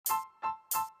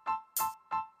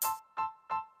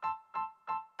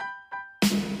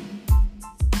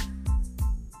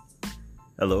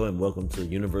Hello and welcome to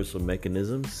Universal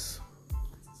Mechanisms.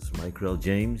 This is Mike Rell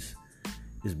James.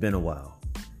 It's been a while.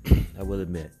 I will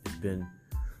admit, it's been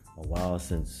a while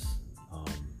since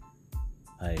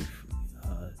I've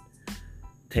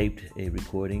taped a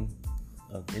recording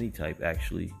of any type,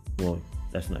 actually. Well,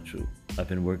 that's not true. I've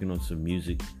been working on some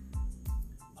music,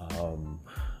 a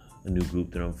new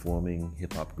group that I'm forming,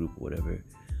 hip-hop group or whatever.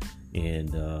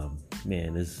 And,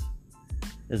 man, there's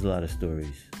a lot of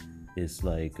stories. It's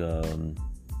like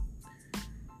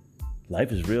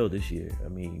life is real this year. I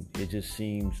mean, it just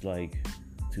seems like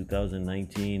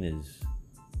 2019 is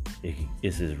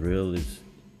as real as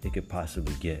it could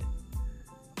possibly get.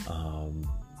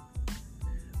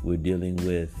 We're dealing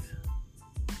with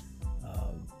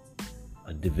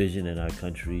a division in our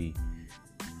country,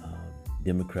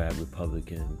 Democrat,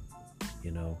 Republican,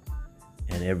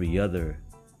 and every other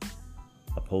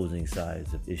opposing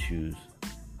sides of issues.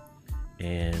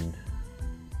 And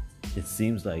it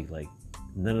seems like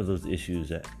none of those issues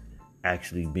are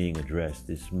actually being addressed.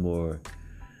 It's more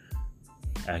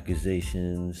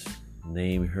accusations,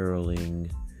 name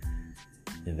hurling,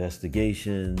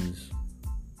 investigations,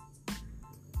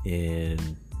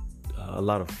 and a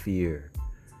lot of fear.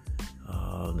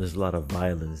 There's a lot of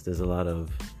violence. There's a lot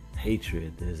of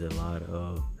hatred. There's a lot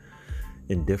of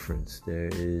indifference. There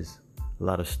is a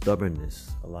lot of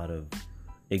stubbornness, a lot of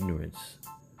ignorance.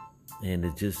 And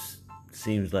it just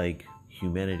seems like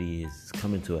humanity is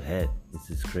coming to a head. It's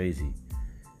just crazy.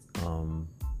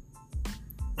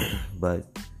 But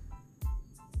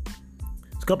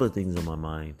there's a couple of things on my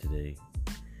mind today.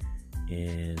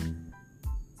 And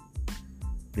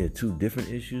they're two different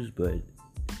issues, but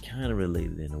kind of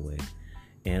related in a way.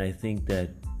 And I think that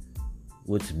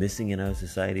what's missing in our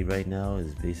society right now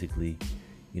is basically,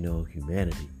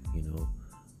 humanity.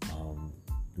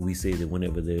 We say that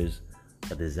whenever there's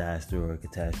a disaster or a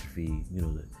catastrophe,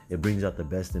 it brings out the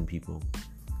best in people.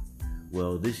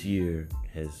 Well, this year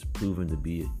has proven to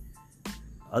be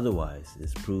otherwise.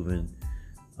 It's proven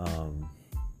to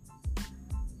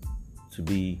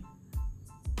be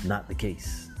not the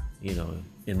case,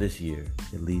 in this year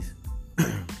at least.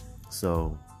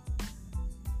 So, I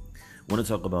want to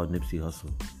talk about Nipsey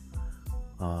Hussle.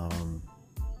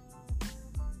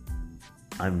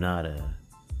 I'm not a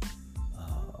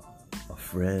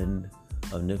friend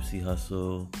of Nipsey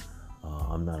Hussle.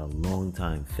 I'm not a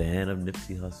longtime fan of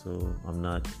Nipsey Hussle. I'm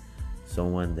not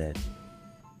someone that,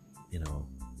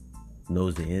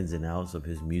 knows the ins and outs of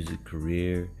his music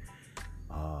career,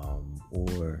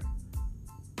 or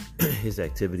his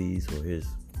activities or his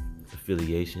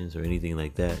affiliations or anything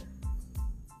like that.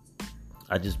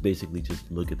 I just basically just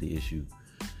look at the issue,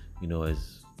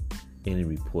 as any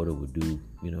reporter would do,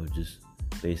 just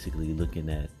basically looking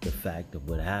at the fact of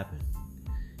what happened.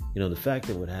 The fact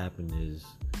of what happened is,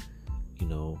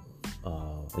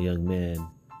 a young man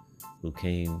who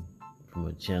came from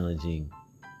a challenging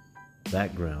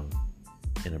background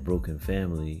in a broken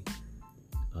family,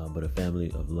 but a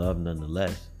family of love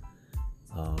nonetheless.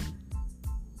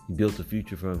 He built a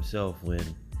future for himself when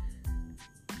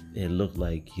it looked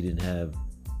like he didn't have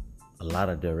a lot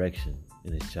of direction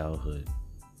in his childhood.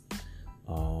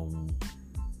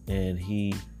 And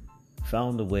he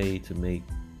found a way to make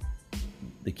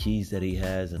the keys that he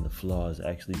has and the flaws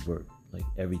actually work, like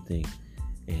everything.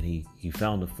 And he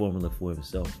found a formula for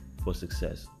himself for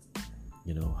success.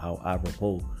 How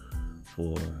apropos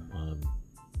for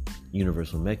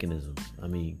universal mechanisms. I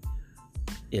mean,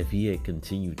 if he had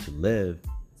continued to live,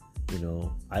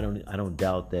 I don't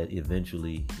doubt that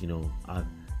eventually, I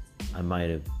might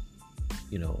have,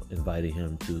 invited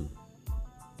him to,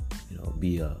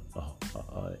 be a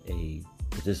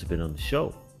participant on the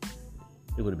show.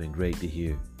 It would have been great to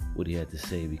hear what he had to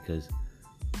say, because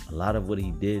a lot of what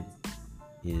he did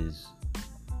is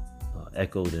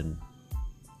echoed in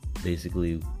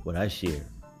basically what I share.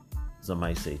 Some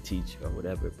might say teach or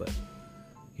whatever, but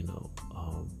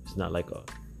it's not like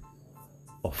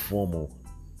a formal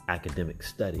academic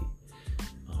study.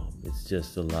 It's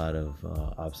just a lot of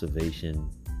observation,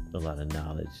 a lot of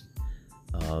knowledge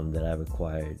that I've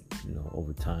acquired,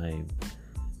 over time,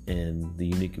 and the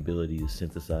unique ability to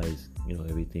synthesize,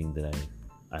 everything that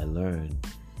I learned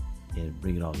and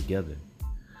bring it all together.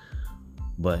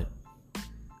 But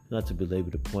not to belabor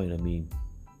the point, I mean,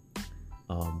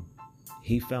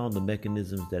 he found the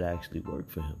mechanisms that actually work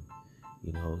for him.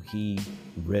 He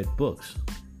read books.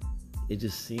 It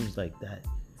just seems like that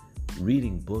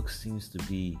reading books seems to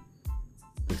be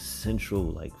the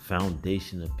central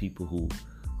foundation of people who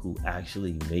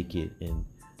actually make it and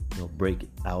break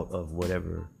out of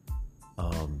whatever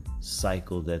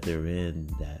cycle that they're in,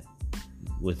 that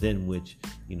within which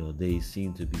they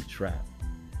seem to be trapped.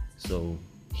 So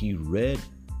he read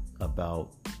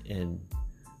about and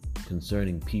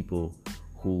concerning people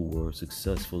who were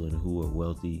successful and who were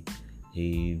wealthy.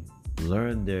 He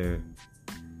learned their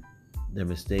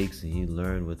mistakes, and he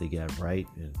learned what they got right,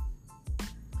 and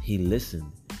he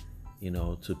listened,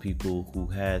 to people who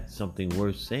had something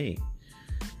worth saying.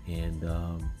 And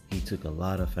he took a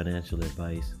lot of financial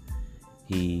advice.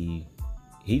 He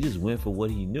just went for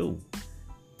what he knew,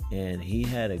 and he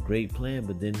had a great plan.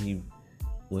 But then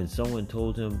when someone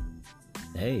told him,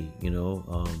 "Hey,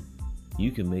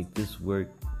 you can make this work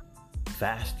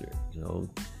faster.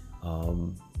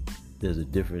 There's a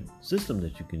different system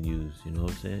that you can use. You know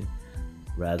what I'm saying?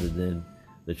 Rather than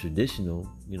the traditional,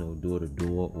 door to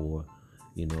door or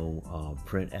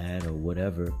print ad or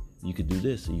whatever. You could do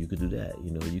this or you could do that.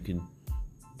 You can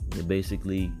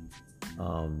basically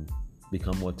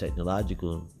become more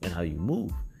technological in how you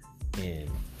move." And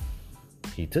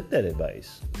he took that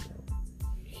advice.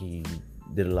 He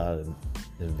did a lot of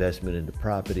investment into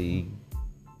property,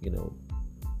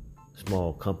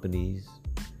 small companies,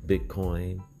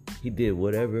 Bitcoin. He did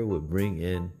whatever would bring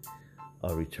in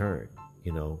a return,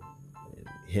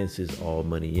 hence his all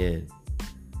money in,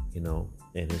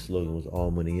 and his slogan was all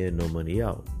money in, no money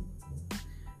out.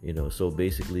 So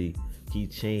basically he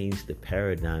changed the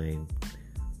paradigm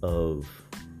of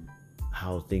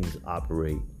how things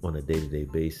operate on a day-to-day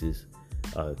basis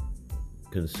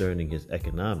concerning his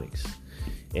economics.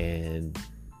 And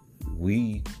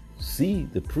we see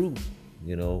the proof,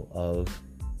 of,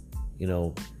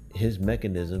 his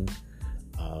mechanisms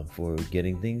for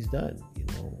getting things done,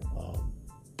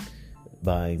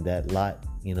 buying that lot,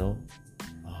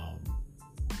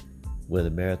 where the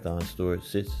Marathon store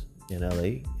sits in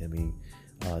LA. I mean,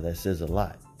 that says a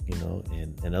lot,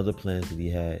 and other plans that he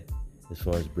had as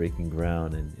far as breaking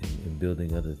ground and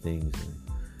building other things. And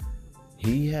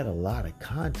he had a lot of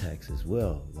contacts as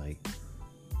well. Like,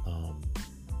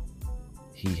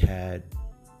 he had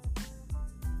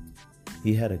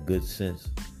a good sense,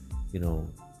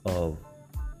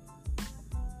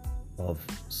 of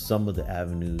some of the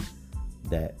avenues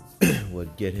that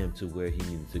would get him to where he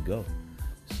needed to go.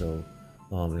 So,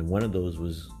 and one of those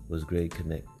was great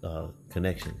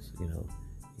connections.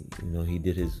 He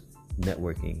did his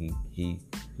networking. He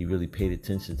really paid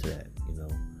attention to that.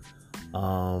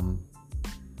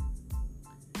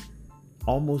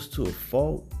 Almost to a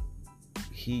fault,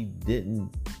 he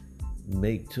didn't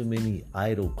make too many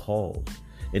idle calls.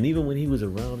 And even when he was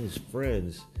around his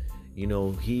friends,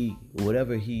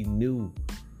 whatever he knew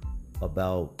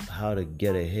about how to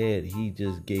get ahead, he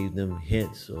just gave them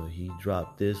hints, or he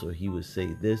dropped this, or he would say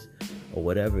this, or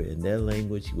whatever in their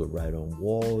language. He would write on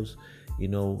walls,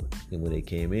 and when they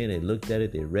came in, they looked at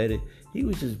it, they read it. He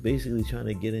was just basically trying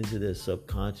to get into their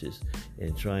subconscious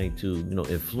and trying to,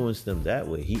 influence them that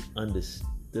way. He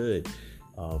understood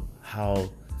how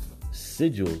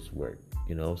sigils work,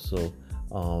 so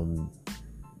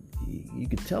you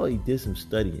could tell he did some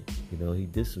studying. He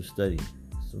did some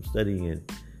studying,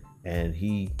 and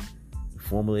he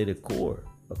formulated a core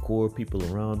of people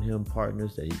around him,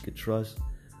 partners that he could trust,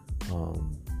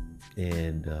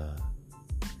 and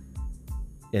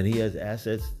he has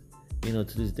assets. To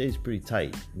this day, it's pretty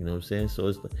tight. You know what I'm saying?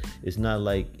 So it's not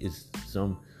like it's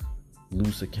some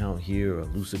loose account here or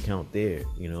loose account there.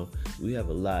 We have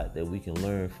a lot that we can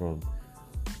learn from,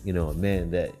 a man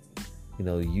that,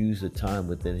 used the time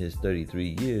within his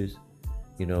 33 years,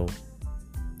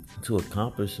 to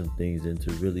accomplish some things and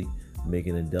to really make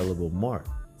an indelible mark,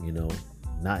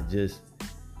 not just,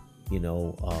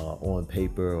 on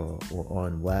paper or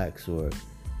on wax or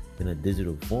in a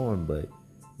digital form, but,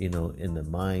 in the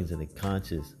minds and the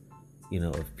conscious,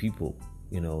 of people,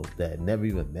 that never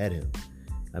even met him.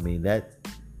 I mean, that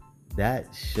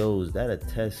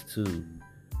attests to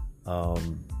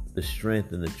the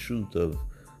strength and the truth of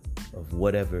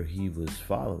whatever he was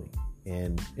following.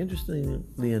 And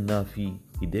interestingly enough, he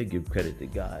did give credit to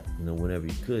God, whenever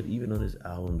he could. Even on his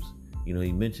albums, he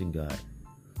mentioned God.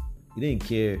 He didn't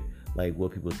care like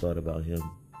what people thought about him,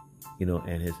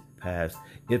 and his past.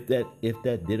 If that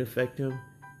did affect him,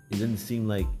 it didn't seem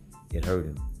like it hurt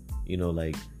him.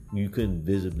 Like you couldn't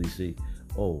visibly see,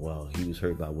 oh wow, he was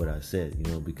hurt by what I said,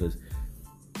 because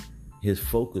his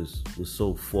focus was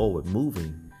so forward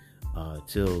moving,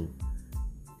 till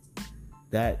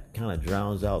that kind of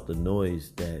drowns out the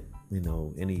noise that,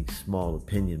 any small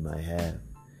opinion might have,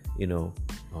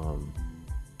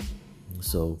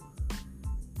 so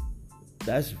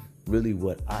that's really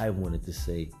what I wanted to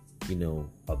say,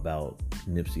 about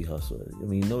Nipsey Hussle. I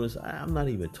mean, notice I'm not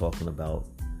even talking about,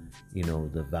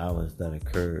 the violence that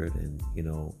occurred and,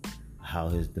 how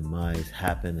his demise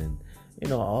happened,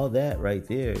 and, all that right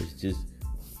there is just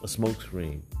a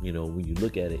smokescreen. When you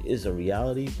look at it, it's a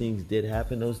reality. Things did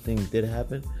happen. Those things did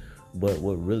happen. But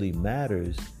what really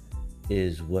matters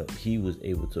is what he was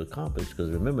able to accomplish.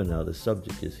 Because remember now, the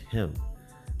subject is him.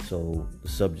 So the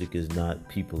subject is not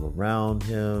people around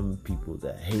him, people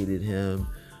that hated him,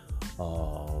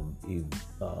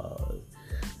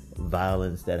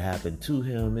 violence that happened to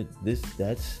him.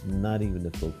 That's not even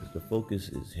the focus. The focus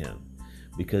is him.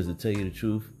 Because to tell you the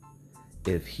truth,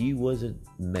 if he wasn't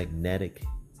magnetic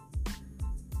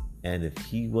and if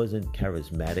he wasn't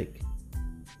charismatic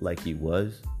like he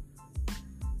was,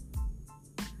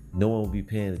 no one would be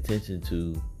paying attention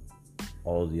to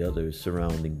all the other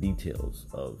surrounding details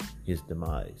of his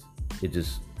demise.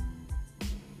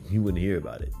 You wouldn't hear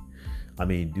about it. I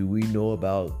mean, do we know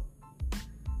about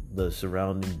the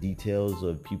surrounding details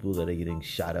of people that are getting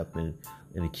shot up and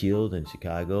killed in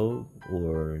Chicago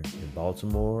or in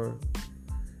Baltimore,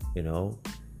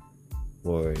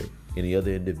 or any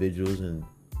other individuals in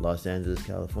Los Angeles,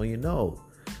 California? No.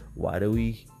 Why do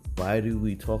we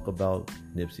talk about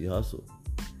Nipsey Hussle?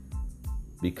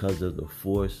 Because of the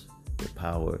force, the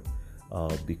power,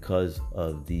 because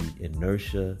of the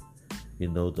inertia,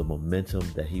 the momentum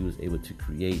that he was able to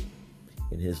create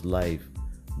in his life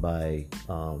by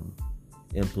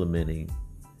implementing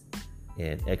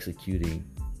and executing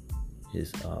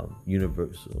his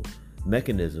universal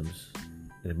mechanisms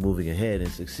and moving ahead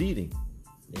and succeeding.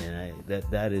 And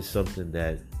that is something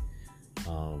that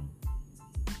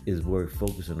is worth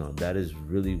focusing on. That is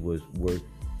really what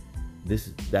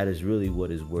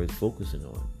is worth focusing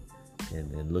on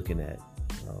and looking at,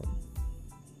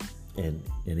 and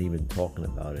even talking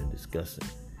about and discussing.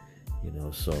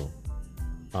 So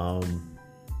I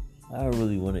don't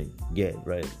really want to get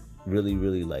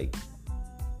really like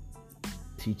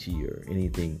teachy or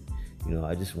anything.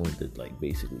 I just wanted to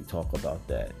basically talk about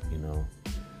that.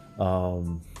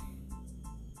 The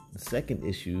second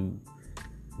issue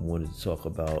I wanted to talk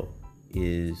about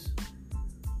is,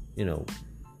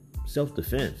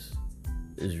 self-defense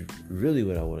is really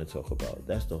what I want to talk about.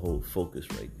 That's the whole focus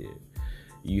right there.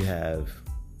 You have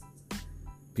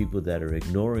people that are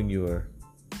ignoring your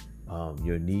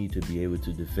need to be able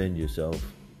to defend yourself,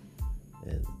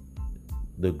 and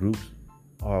the groups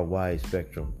are a wide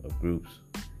spectrum of groups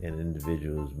and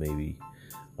individuals, maybe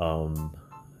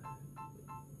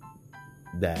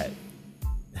that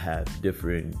have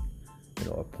differing,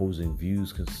 opposing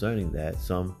views concerning that.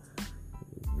 Some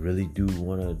really do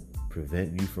want to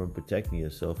prevent you from protecting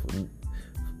yourself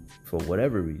for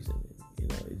whatever reason.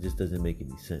 It just doesn't make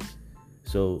any sense.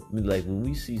 So, when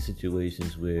we see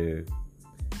situations where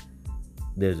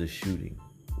there's a shooting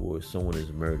or someone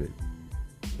is murdered,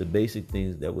 the basic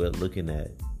things that we're looking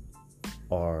at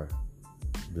are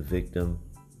the victim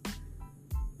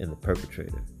and the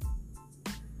perpetrator.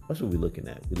 That's what we're looking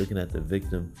at. We're looking at the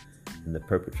victim and the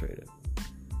perpetrator.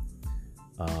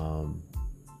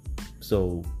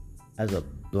 So as a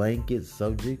blanket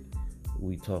subject,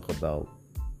 we talk about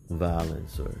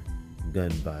violence or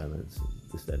gun violence,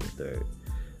 this, that, and the third.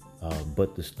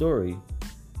 But the story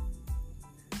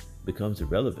becomes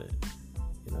irrelevant,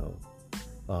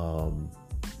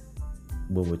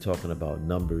 when we're talking about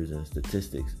numbers and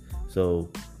statistics. So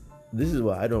this is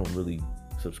why I don't really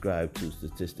subscribe to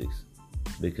statistics,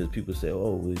 because people say,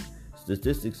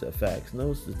 statistics are facts.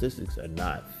 No, statistics are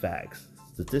not facts.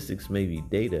 Statistics may be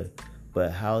data,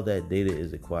 but how that data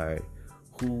is acquired,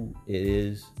 who it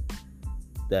is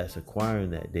that's acquiring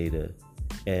that data,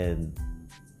 and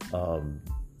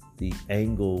the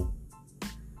angle,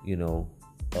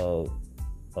 of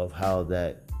how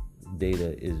that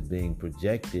data is being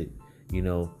projected,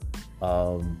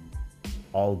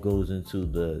 all goes into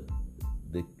the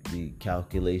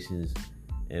calculations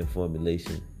and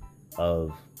formulation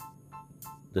of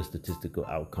the statistical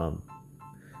outcome.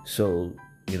 So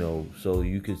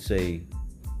you could say,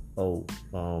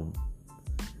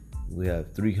 we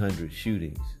have 300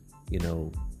 shootings,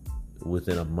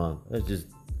 within a month. I'm just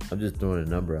throwing a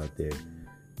number out there.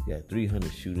 Yeah,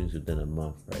 300 shootings within a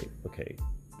month, right? Okay.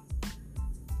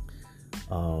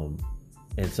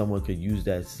 And someone could use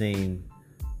that same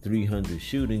 300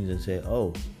 shootings and say,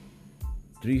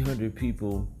 300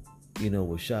 people,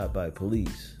 were shot by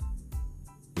police,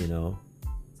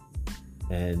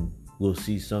 and we'll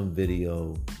see some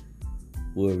video,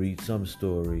 we'll read some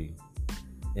story,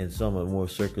 and some are more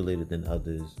circulated than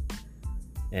others.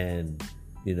 And,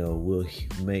 we'll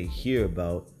may hear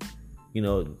about,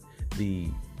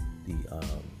 the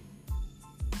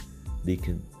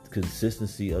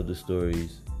consistency of the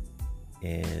stories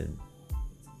and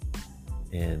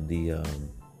the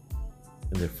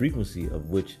frequency of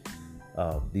which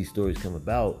these stories come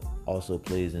about also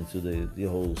plays into the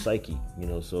whole psyche,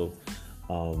 So,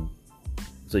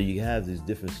 so you have these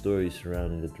different stories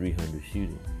surrounding the 300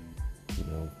 shooting,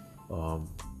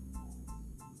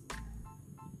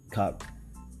 cop,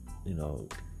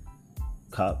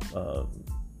 cop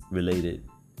related.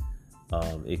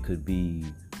 It could be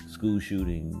school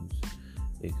shootings,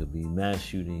 it could be mass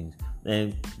shootings,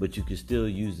 but you could still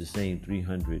use the same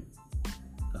 300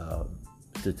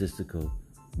 statistical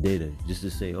data just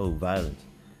to say, oh, violence.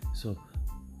 So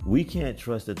we can't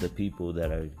trust that the people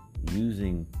that are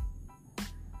using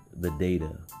the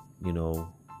data,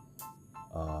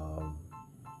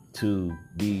 to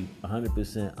be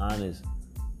 100% honest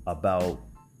about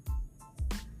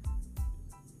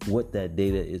what that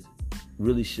data is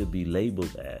really should be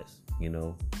labeled as.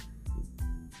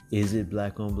 Is it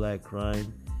black on black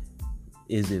crime?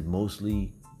 Is it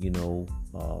mostly,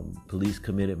 police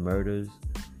committed murders?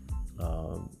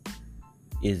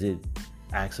 Is it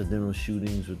accidental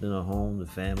shootings within a home, the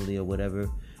family, or whatever?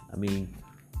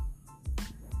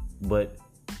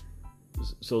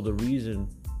 So the reason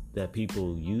that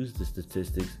people use the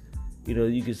statistics,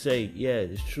 you could say, yeah,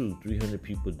 it's true, 300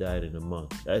 people died in a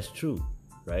month. That's true,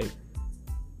 right?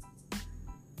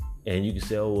 And you can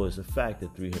say, oh, well, it's a fact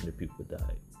that 300 people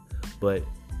died. But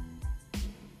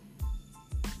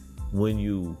when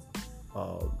you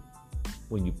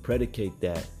predicate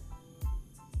that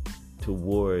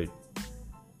toward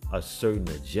a certain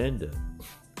agenda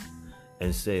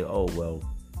and say, oh, well,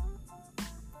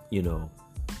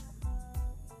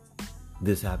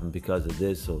 this happened because of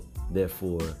this, so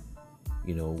therefore,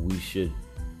 we should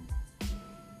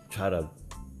try to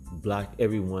block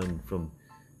everyone from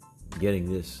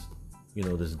getting this,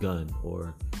 this gun,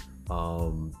 or,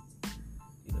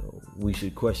 we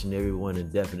should question everyone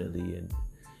indefinitely, and,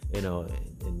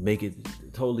 and make it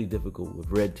totally difficult with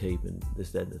red tape and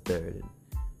this, that, and the third,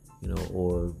 and,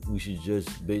 or we should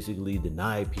just basically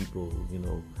deny people,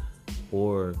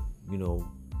 or,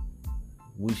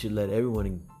 we should let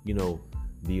everyone,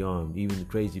 be armed, even the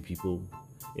crazy people.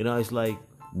 It's like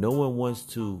no one wants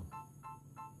to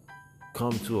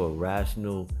come to a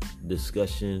rational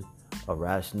discussion, a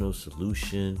rational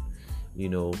solution,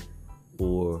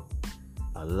 or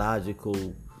a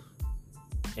logical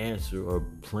answer or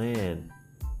plan,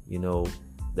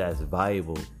 that's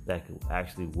viable, that can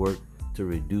actually work to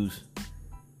reduce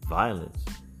violence,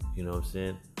 what I'm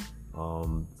saying?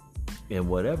 In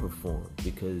whatever form,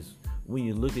 because when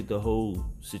you look at the whole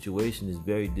situation, it's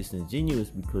very disingenuous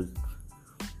because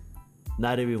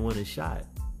not everyone is shot.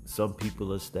 Some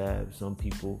people are stabbed, some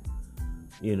people,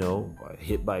 are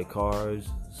hit by cars,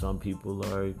 some people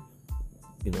are,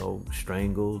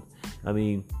 strangled.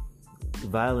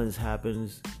 Violence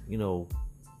happens,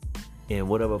 in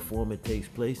whatever form it takes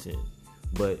place in,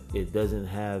 but it doesn't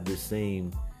have the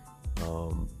same,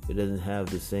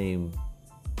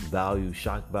 value,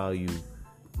 shock value,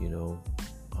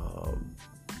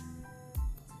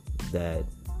 that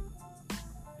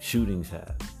shootings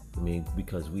have.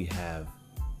 Because we have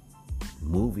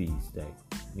movies that,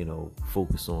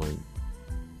 focus on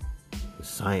the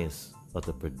science of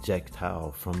the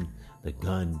projectile from the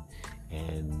gun,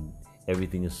 and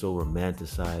everything is so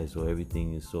romanticized, or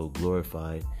everything is so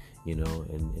glorified,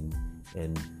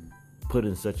 and put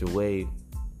in such a way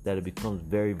that it becomes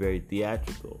very, very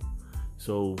theatrical.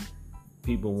 So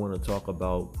people want to talk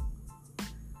about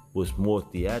what's more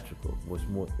theatrical, what's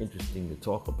more interesting to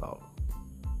talk about.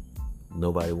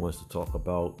 Nobody wants to talk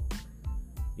about,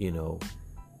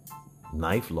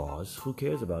 knife laws. Who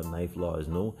cares about knife laws?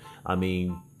 No,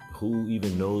 who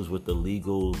even knows what the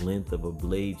legal length of a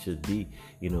blade should be,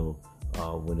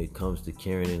 when it comes to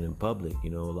carrying it in public? A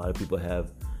lot of people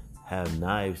have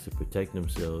knives to protect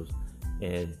themselves,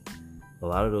 and a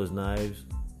lot of those knives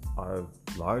are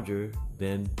larger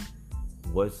than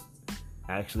what's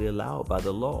actually allowed by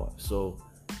the law. So,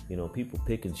 people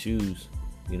pick and choose,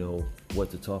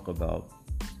 what to talk about,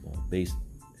 based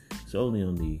solely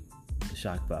on the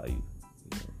shock value.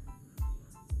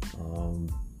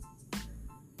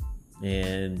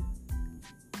 And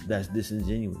that's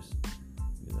disingenuous.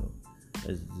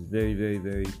 It's very, very,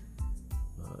 very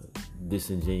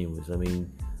disingenuous.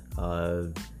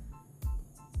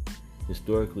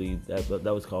 Historically,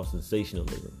 that was called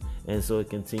sensationalism, and so it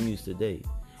continues today.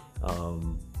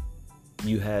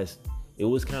 It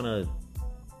was kind of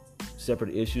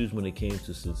separate issues when it came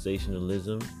to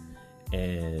sensationalism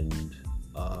and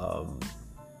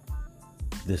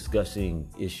discussing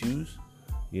issues.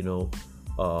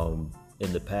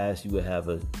 In the past,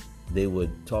 they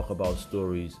would talk about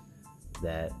stories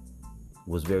that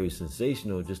was very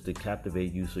sensational just to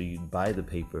captivate you, so you'd buy the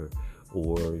paper,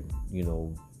 or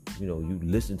you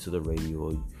listen to the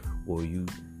radio or you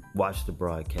watch the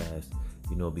broadcast,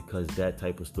 because that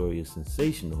type of story is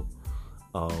sensational.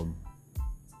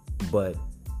 But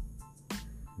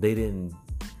they didn't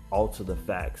alter the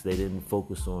facts. They didn't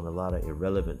focus on a lot of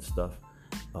irrelevant stuff,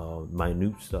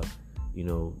 minute stuff,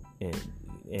 and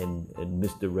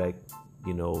misdirect,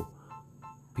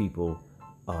 people,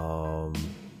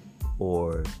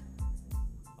 or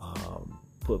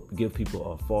give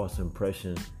people a false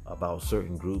impression about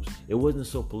certain groups. It wasn't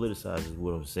so politicized, is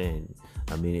what I'm saying.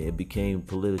 I mean, it became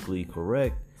politically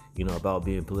correct, about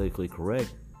being politically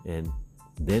correct, and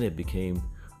then it became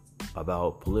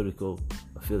about political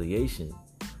affiliation,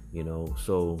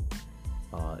 So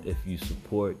if you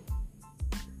support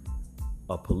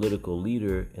a political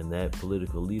leader and that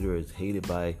political leader is hated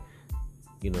by,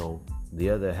 the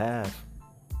other half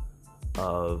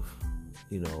of,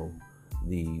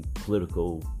 the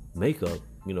political makeup,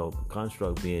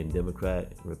 construct being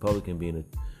Democrat and Republican being the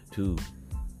two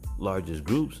largest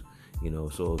groups,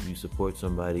 so if you support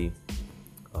somebody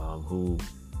who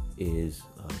is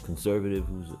conservative,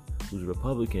 who's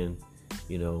Republican,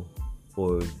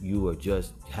 or you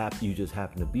just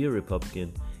happen to be a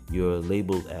Republican, you're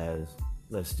labeled as,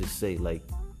 let's just say, like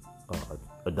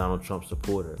a Donald Trump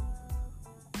supporter.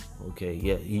 Okay,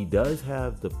 yeah, he does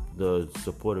have the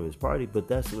support of his party, but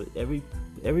that's what every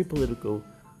political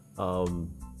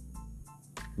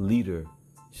leader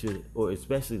should, or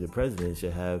especially the president,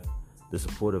 should have the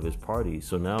support of his party.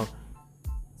 So now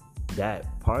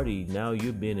that party, now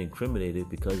you're being incriminated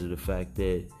because of the fact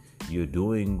that you're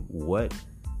doing what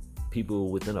people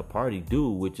within a party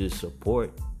do, which is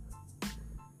support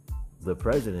the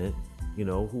president,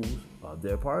 who's of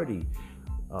their party.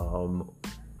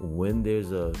 When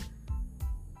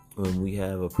we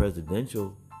have a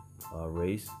presidential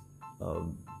race,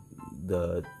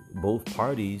 both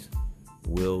parties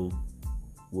will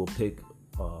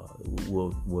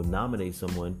nominate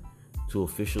someone to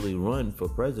officially run for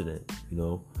president,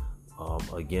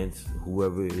 against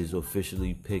whoever is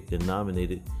officially picked and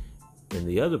nominated in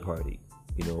the other party,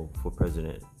 for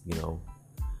president,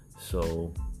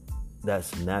 So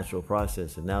that's a natural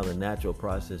process, and now the natural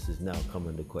process is now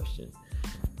coming to question.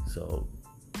 So,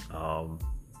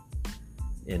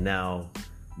 and now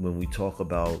when we talk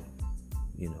about,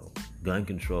 gun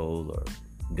control or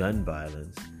gun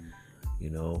violence,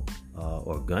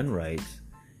 or gun rights,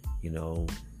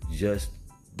 just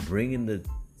bringing the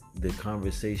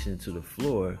conversation to the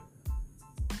floor.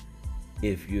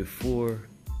 If you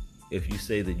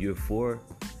say that you're for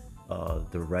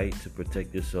the right to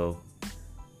protect yourself,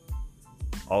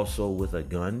 also with a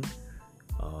gun,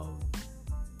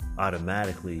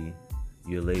 automatically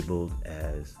you're labeled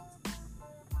as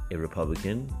a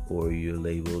Republican, or you're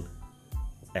labeled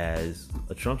as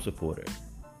a Trump supporter.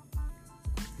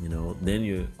 Then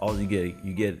you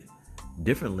get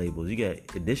different labels. You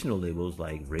get additional labels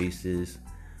like racist,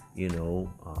 a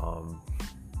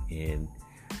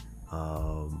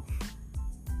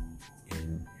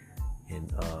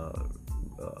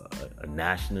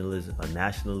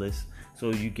nationalist.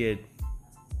 So you're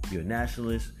a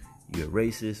nationalist, you're a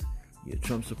racist, you're a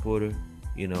Trump supporter.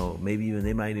 Maybe even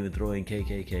they might even throw in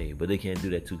KKK, but they can't do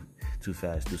that too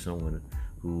fast to someone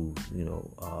who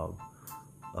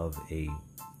of a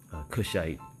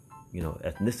Kushite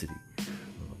ethnicity.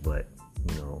 But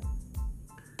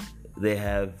they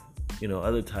have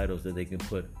other titles that they can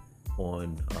put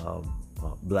on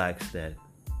blacks that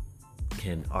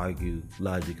can argue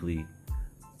logically,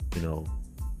 for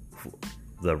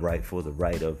the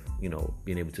right of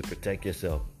being able to protect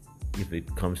yourself if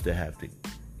it comes to having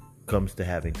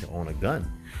to own a gun.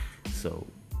 So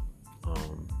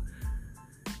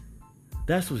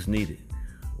that's what's needed.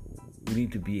 We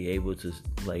need to be able to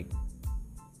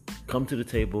come to the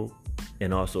table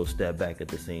and also step back at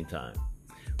the same time.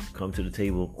 Come to the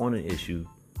table on an issue,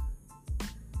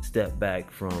 step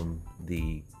back from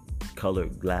the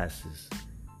colored glasses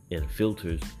and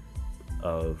filters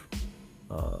of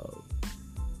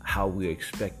how we're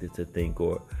expected to think,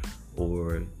 or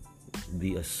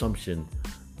the assumption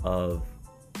of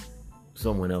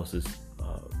someone else's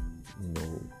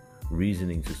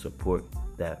reasoning to support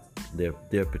that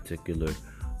their particular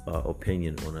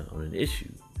opinion on an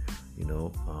issue,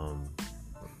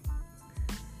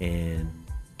 and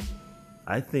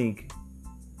I think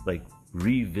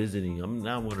revisiting. I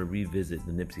want to revisit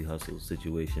the Nipsey Hussle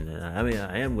situation, and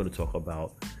I am going to talk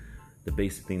about the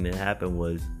basic thing that happened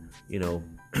was,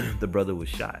 the brother was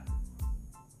shot.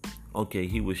 Okay,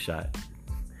 he was shot.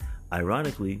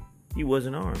 Ironically, he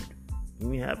wasn't armed. He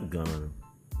didn't have a gun on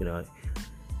him.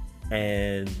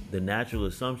 And the natural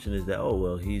assumption is that, oh,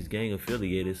 well, he's gang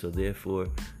affiliated, so therefore,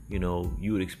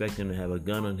 you would expect him to have a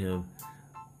gun on him.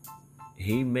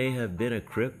 He may have been a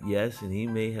Crip, yes, and he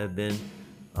may have been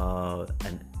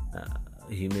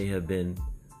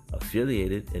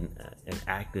affiliated and an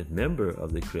active member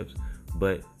of the Crips,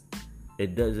 but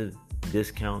it doesn't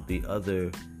discount the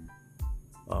other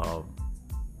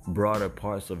broader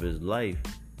parts of his life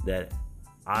that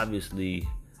obviously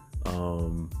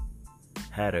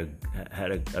had a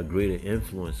greater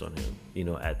influence on him,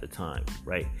 at the time,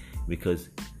 right? Because,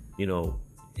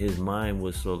 his mind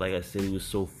was so, like I said, he was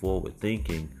so forward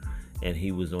thinking, and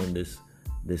he was on this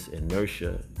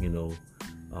inertia, and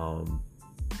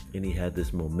he had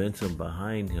this momentum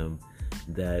behind him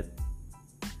that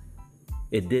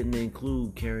it didn't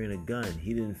include carrying a gun.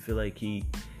 He didn't feel like when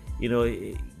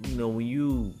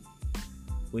you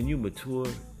mature,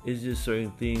 it's just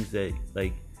certain things that,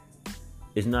 like,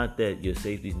 it's not that your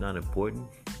safety is not important,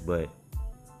 but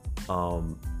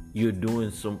you're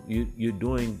doing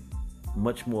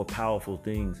much more powerful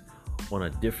things on a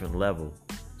different level.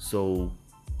 So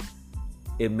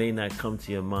it may not come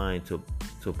to your mind to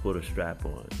put a strap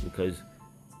on, because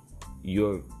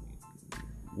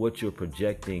what you're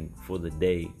projecting for the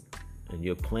day and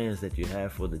your plans that you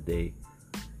have for the day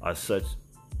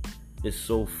is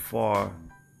so far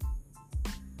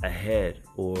ahead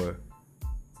or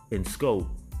in scope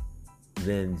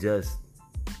than just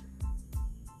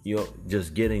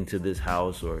getting to this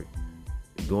house or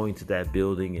going to that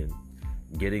building and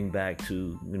getting back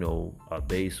to a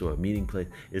base or a meeting place.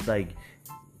 It's like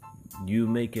you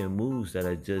making moves that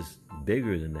are just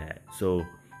bigger than that. So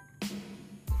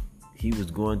he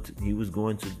was going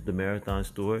to the Marathon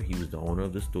store. He was the owner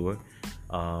of the store.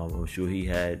 I'm sure he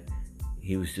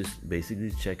was just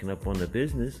basically checking up on the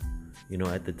business,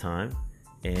 at the time.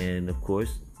 And of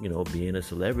course, being a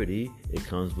celebrity, it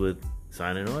comes with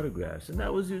signing autographs. And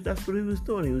that's what he was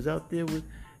doing. He was out there with,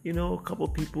 a couple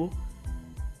people.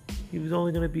 He was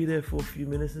only going to be there for a few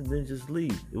minutes and then just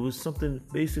leave. It was something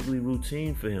basically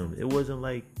routine for him. It wasn't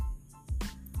like,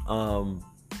 oh,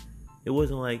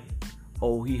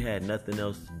 he had nothing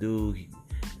else to do.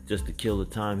 Just to kill the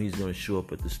time, he's going to show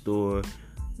up at the store.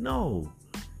 No.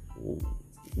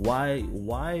 Why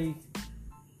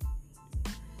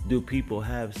do people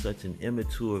have such an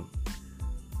immature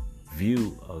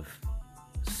view of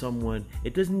someone?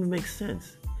 It doesn't even make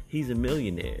sense. He's a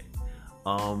millionaire.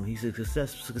 He's a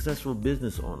successful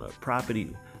business owner,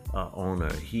 property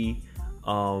owner. He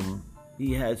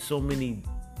had so many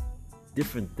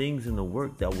different things in the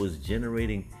work that was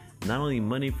generating not only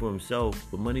money for himself,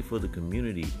 but money for the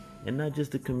community. And not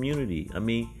just the community. I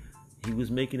mean, he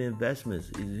was making investments.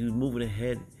 He was moving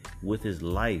ahead with his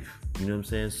life. You know what I'm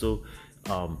saying? So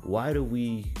why do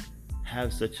we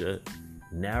have such a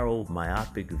narrow,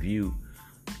 myopic view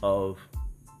of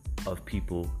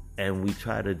people, and we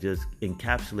try to just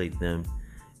encapsulate them,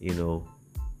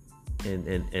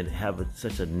 and have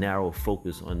such a narrow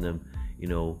focus on them,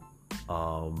 in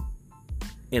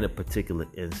a particular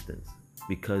instance,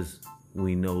 because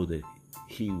we know that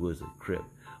he was a Crip.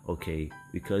 Okay,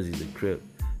 because he's a Crip,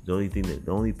 the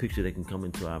only picture that can come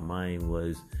into our mind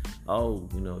was,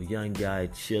 young guy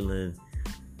chilling,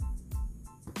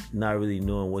 not really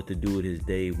knowing what to do with his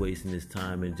day, wasting his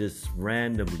time, and just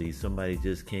randomly somebody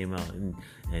just came out and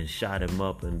shot him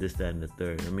up and this, that, and the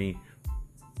third. I mean,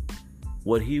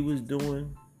 what he was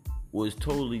doing was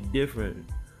totally different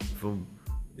from,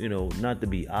 not to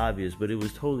be obvious, but it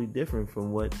was totally different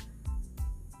from what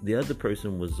the other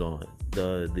person was on.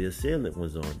 The assailant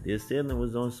was on. The assailant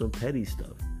was on some petty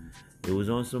stuff. It was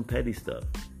on some petty stuff.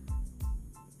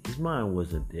 His mind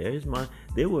wasn't there.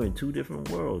 They were in two different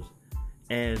worlds.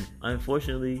 And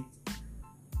unfortunately,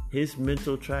 his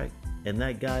mental track and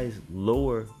that guy's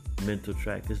lower mental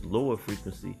track, his lower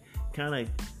frequency, kind of,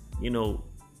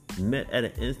 met at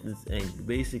an instance and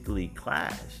basically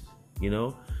clashed,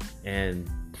 and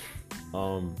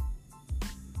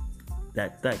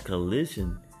that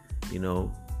collision,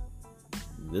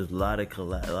 there's a lot of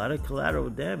collateral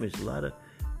damage,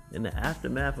 in the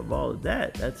aftermath of all of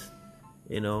that. That's,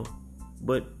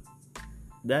 but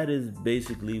that is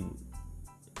basically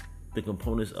the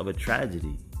components of a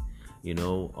tragedy,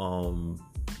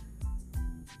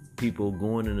 people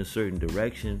going in a certain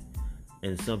direction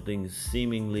and something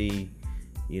seemingly,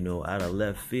 out of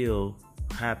left field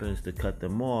happens to cut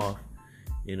them off,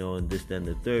 and this, that, and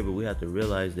the third. But we have to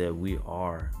realize that we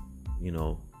are,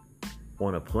 on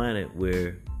a planet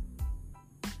where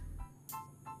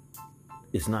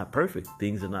it's not perfect.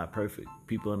 Things are not perfect.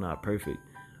 People are not perfect.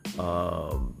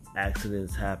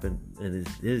 accidents happen, and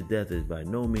his death is by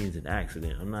no means an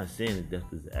accident. I'm not saying his death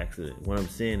is an accident. What I'm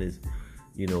saying is,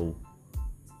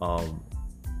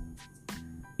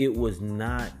 it was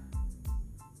not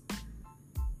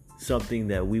something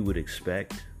that we would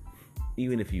expect.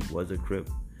 Even if he was a Crip,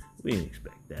 we didn't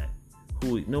expect that.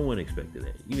 No one expected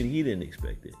that. Even he didn't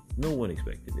expect it. No one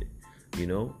expected it.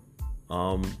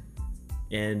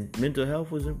 And mental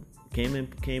health came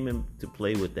into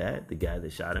play with that. The guy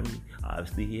that shot him,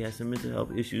 obviously he had some mental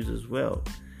health issues as well.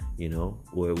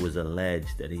 Or it was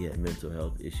alleged that he had mental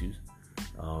health issues.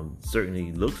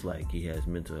 Certainly looks like he has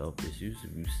mental health issues.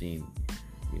 If you've seen,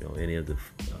 any of the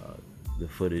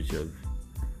footage of,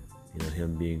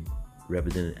 him being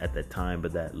represented at that time by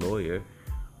that lawyer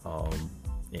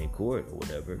in court or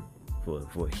whatever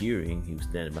for a hearing, he was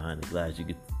standing behind the glass. You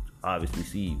could obviously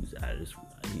see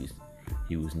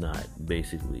he was not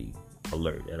basically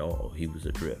alert at all. He was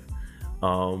adrift.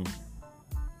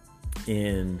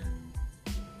 And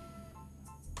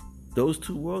those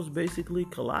two worlds basically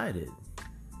collided.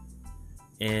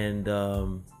 And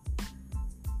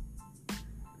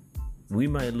we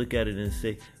might look at it and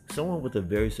say, someone with a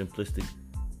very simplistic,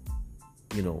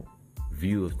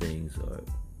 view of things or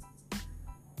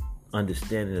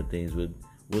understanding of things would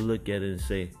look at it and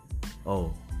say,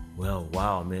 oh, well,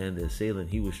 wow, man, the assailant,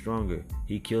 he was stronger.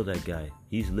 He killed that guy.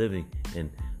 He's living, and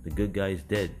the good guy's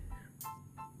dead.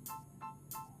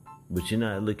 But you're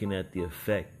not looking at the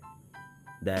effect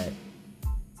that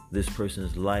this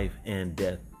person's life and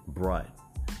death brought,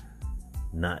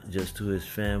 not just to his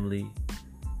family,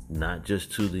 not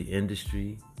just to the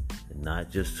industry, not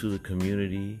just to the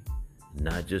community,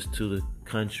 not just to the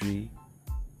country,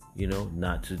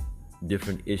 not to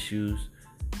different issues,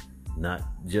 not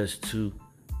just to,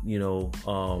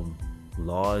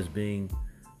 laws being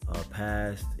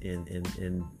passed in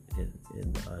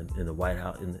the White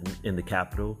House, in the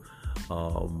Capitol,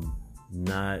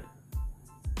 not,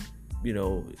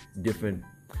 different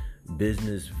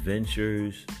business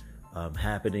ventures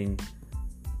happening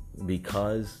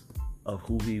because of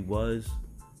who he was.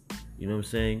 You know what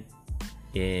I'm saying?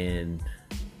 And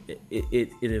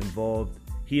it involved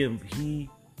he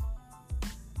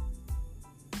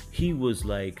was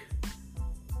like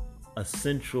a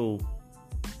central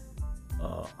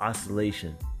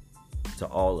oscillation to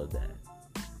all of that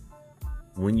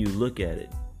when you look at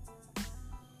it.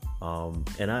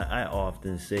 And I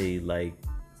often say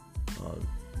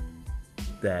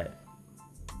that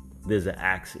there's an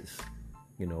axis,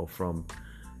 from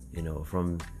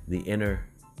the inner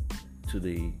to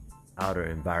the outer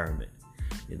environment.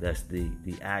 And that's the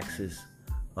axis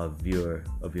of your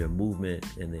movement,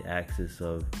 and the axis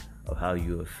of how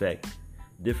you affect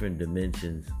different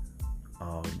dimensions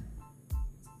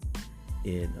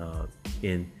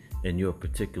in your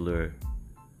particular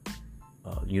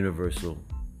universal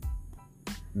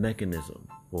mechanism,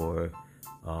 or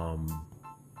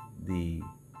the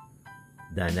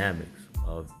dynamics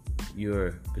of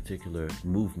your particular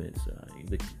movements,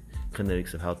 the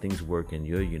kinetics of how things work in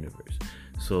your universe.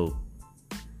 So,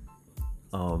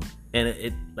 and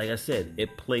it, like I said,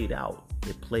 it played out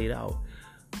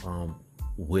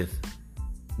with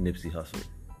Nipsey Hussle.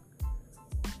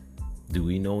 Do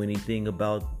we know anything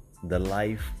about the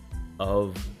life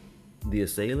of the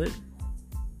assailant?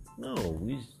 No,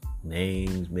 we just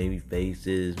names, maybe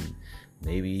faces,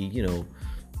 maybe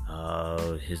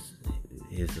his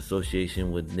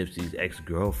association with Nipsey's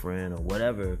ex-girlfriend or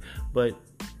whatever, but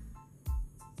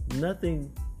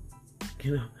nothing,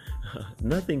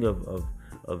 nothing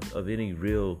of any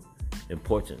real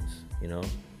importance,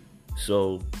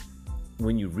 So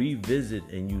when you revisit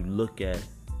and you look at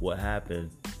what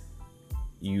happened,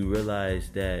 you realize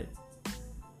that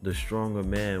the stronger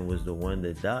man was the one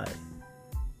that died.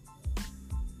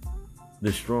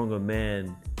 The stronger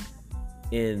man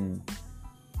in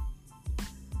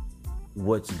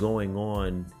what's going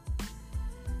on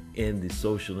in the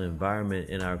social environment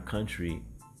in our country,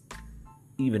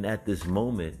 even at this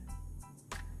moment,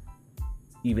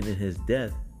 even in his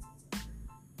death,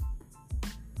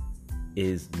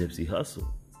 is Nipsey Hussle.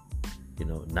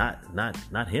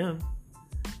 Not him.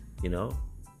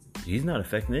 He's not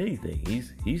affecting anything.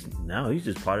 He's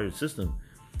just part of the system.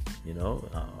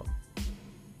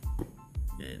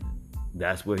 And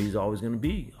that's where he's always going to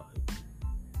be.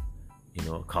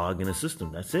 A cog in a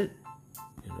system. That's it.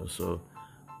 So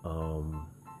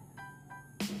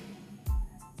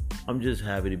I'm just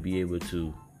happy to be able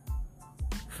to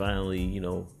finally,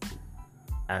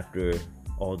 after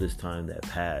all this time that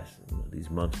passed, these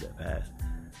months that passed,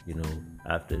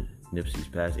 after Nipsey's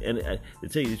passing. And to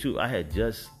tell you the truth, I had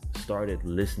just started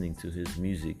listening to his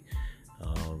music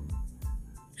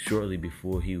shortly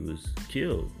before he was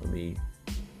killed. I mean,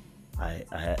 I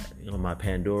had, my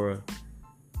Pandora,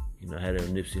 I had it on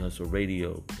Nipsey Hussle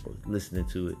radio, I was listening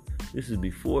to it. This is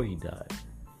before he died.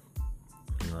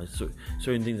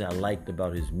 Certain things I liked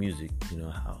about his music,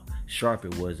 how sharp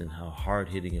it was and how hard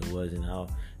hitting it was, and how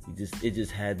it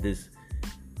just had this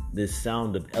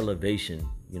sound of elevation,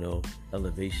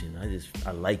 elevation.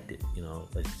 I liked it,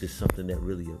 it's just something that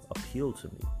really appealed to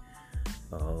me.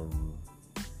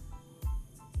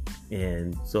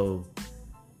 And so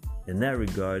in that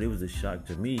regard, it was a shock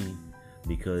to me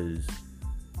because,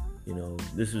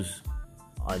 this was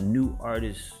a new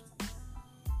artist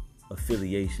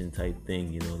affiliation type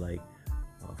thing,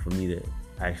 for me to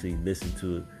actually listen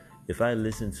to it. If I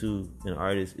listen to an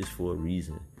artist, it's for a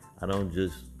reason. I don't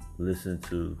just listen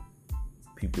to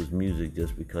people's music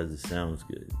just because it sounds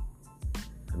good.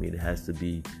 I mean, it has to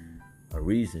be a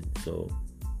reason. So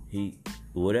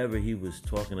whatever he was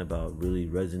talking about really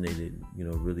resonated,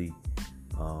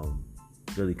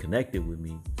 really connected with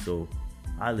me. So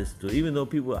I listened to it. Even though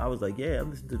I was like, yeah, I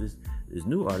listened to this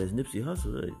new artist, Nipsey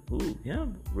Hussle. Like, ooh,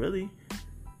 him? Really?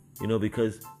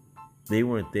 Because they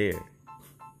weren't there.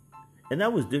 And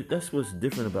that's what's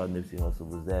different about Nipsey Hussle,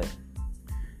 was that,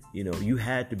 you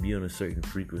had to be on a certain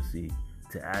frequency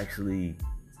to actually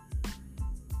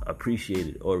appreciate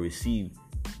it or receive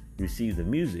the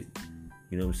music.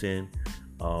 You know what I'm saying?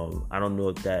 I don't know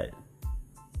if that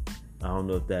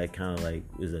kind of like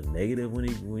is a negative when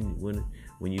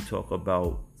you talk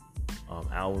about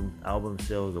album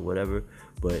sales or whatever,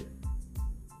 but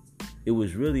it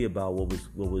was really about what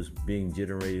was being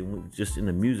generated just in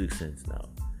the music sense now.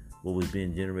 What was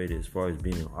being generated as far as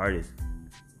being an artist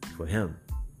for him.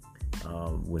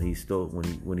 When he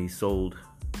sold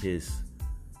his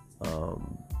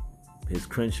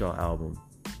Crenshaw album,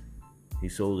 he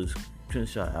sold his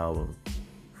Crenshaw album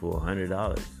for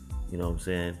 $100. You know what I'm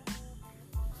saying?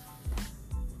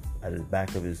 At the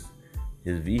back of his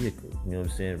vehicle. You know what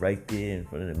I'm saying? Right there in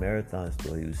front of the Marathon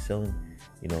store, he was selling.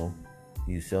 He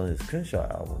was selling his Crenshaw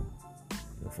album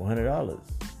for $100.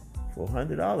 For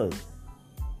 $100.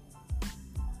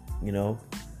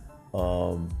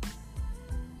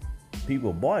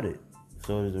 People bought it.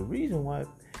 So there's a reason why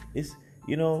it's,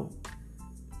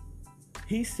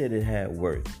 he said it had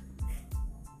worth.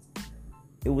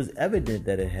 It was evident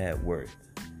that it had worth.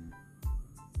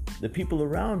 The people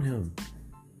around him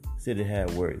said it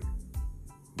had worth.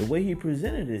 The way he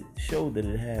presented it showed that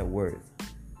it had worth.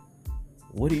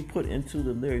 What he put into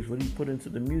the lyrics, what he put into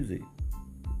the music,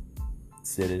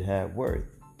 said it had worth.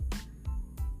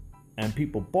 And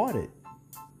people bought it.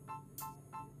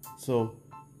 So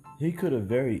he could have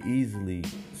very easily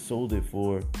sold it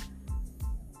for,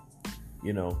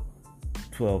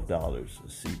 $12 a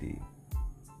CD.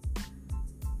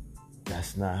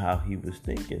 That's not how he was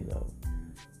thinking, though.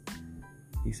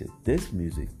 He said, this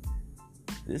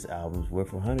album's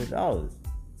worth $100.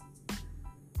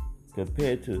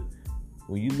 Compared to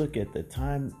when you look at the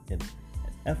time and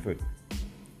effort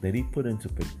that he put into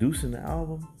producing the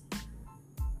album,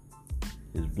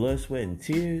 his blood, sweat, and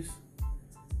tears,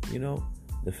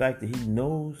 the fact that he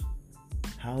knows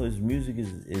how his music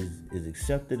is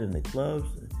accepted in the clubs,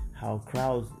 how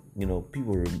crowds,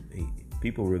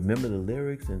 people remember the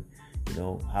lyrics, and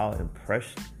how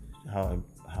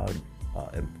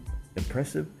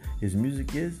impressive his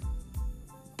music is.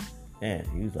 And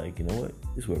he was like, you know what?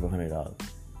 It's worth $100.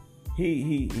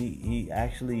 He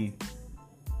actually,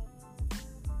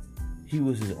 he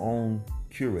was his own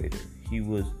curator.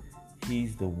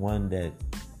 He's the one that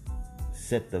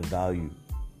set the value,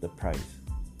 the price.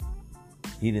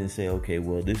 He didn't say, okay,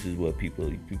 well, this is what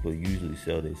people usually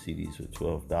sell their CDs for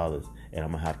 $12, and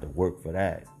I'm gonna have to work for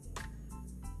that.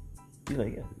 He's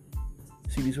like, yeah,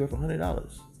 CD's worth $100.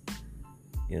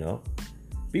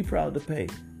 Be proud to pay.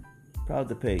 Proud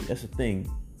to pay. That's the thing.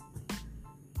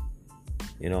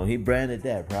 He branded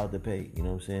that, proud to pay. You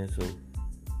know what I'm saying? So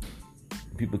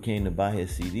people came to buy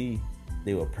his CD.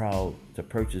 They were proud to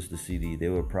purchase the CD. They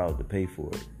were proud to pay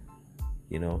for it.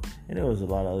 And there was a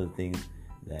lot of other things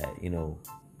that,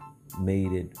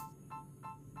 made it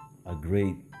a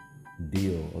great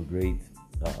deal, a great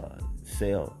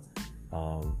sale.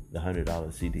 The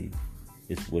 $100 CD.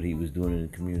 It's what he was doing in the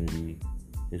community,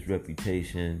 his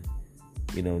reputation,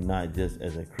 not just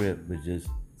as a Crip, but just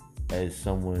as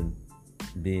someone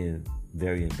being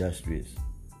very industrious,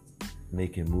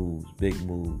 making moves, big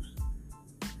moves.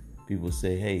 People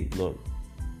say, hey, look,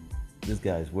 this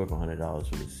guy's worth $100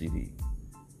 for the CD.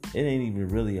 It ain't even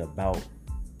really about,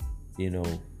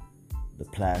 the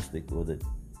plastic or the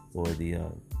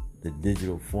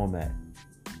digital format.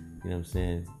 You know what I'm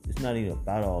saying? It's not even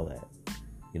about all that.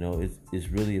 It's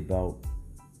really about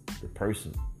the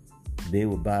person. They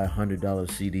would buy $100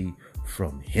 CD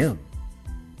from him.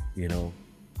 You know,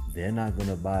 they're not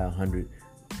gonna buy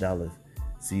 $100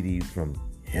 CD from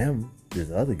him,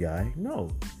 this other guy. No,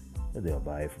 but they'll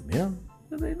buy it from him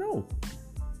because they know.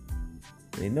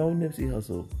 They know Nipsey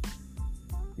Hussle.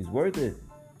 He's worth it.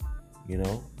 You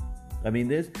know, I mean,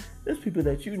 there's people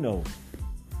that you know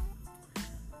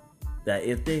that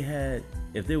if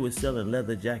they were selling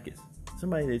leather jackets,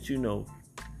 somebody that you know,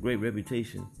 great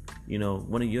reputation, you know,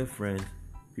 one of your friends,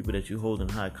 people that you hold in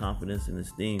high confidence and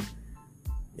esteem,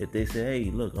 if they say,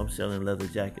 hey, look, I'm selling leather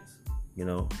jackets, you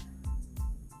know,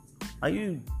 are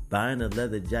you buying the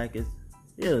leather jackets?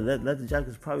 Yeah, leather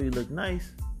jackets probably look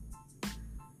nice,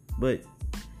 but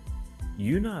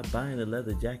you're not buying the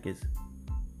leather jackets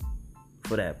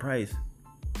for that price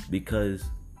because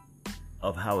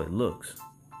of how it looks.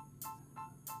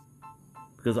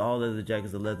 Because all leather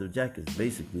jackets are leather jackets.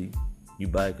 Basically, you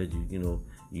buy it because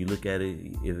you look at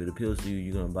it. If it appeals to you,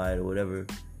 you're gonna buy it or whatever.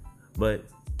 But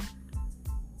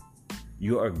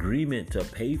your agreement to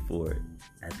pay for it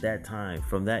at that time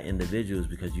from that individual is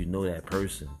because you know that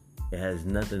person. It has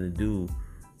nothing to do,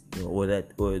 or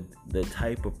the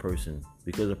type of person.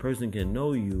 Because a person can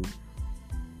know you,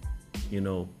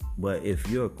 but if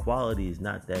your quality is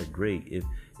not that great,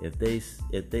 if they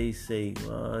say,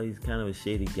 well, he's kind of a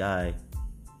shady guy,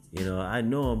 I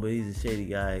know him, but he's a shady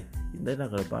guy, they're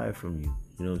not gonna buy it from you.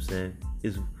 You know what I'm saying?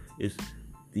 It's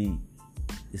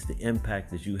the impact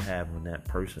that you have on that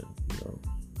person.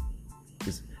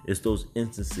 It's those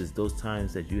instances, those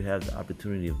times that you have the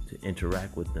opportunity to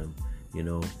interact with them,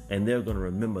 and they're gonna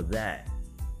remember that.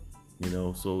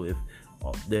 So if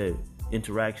the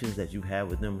interactions that you have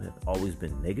with them have always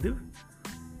been negative,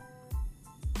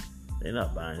 they're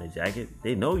not buying a jacket.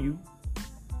 They know you.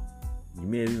 You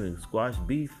may have even squashed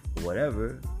beef or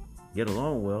whatever, get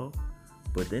along well,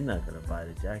 but they're not going to buy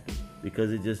the jacket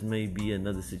because it just may be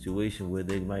another situation where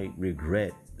they might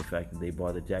regret the fact that they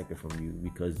bought the jacket from you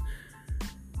because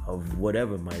of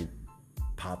whatever might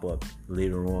pop up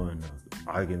later on,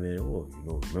 argument,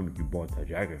 remember you bought that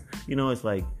jacket. It's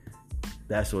like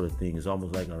that sort of thing. It's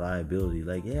almost like a liability.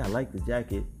 Like, yeah, I like the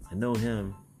jacket. I know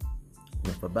him.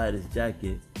 But if I buy this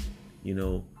jacket,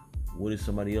 what is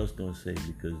somebody else gonna say?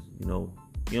 Because you know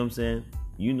what I'm saying?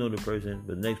 You know the person,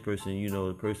 but the next person,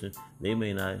 the person, they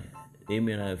may not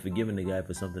have forgiven the guy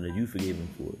for something that you forgave him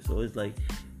for. So it's like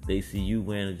they see you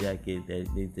wearing a jacket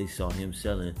that they saw him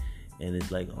selling, and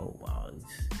it's like, oh wow.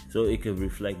 So it could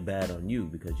reflect bad on you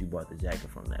because you bought the jacket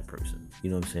from that person.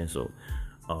 You know what I'm saying?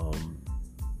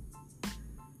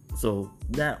 So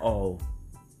that all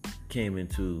came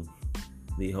into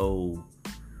the whole,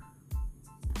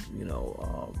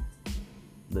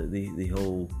 the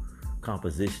whole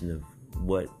composition of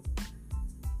what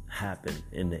happened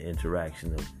in the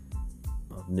interaction of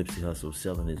Nipsey Hussle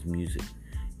selling his music,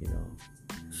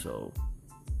 So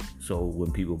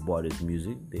when people bought his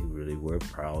music, they really were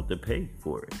proud to pay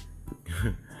for it.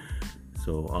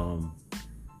 So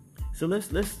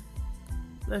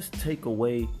let's take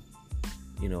away,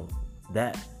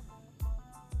 that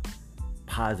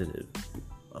positive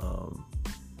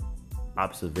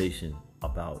observation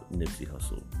about Nipsey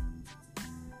Hussle.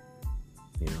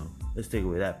 Let's take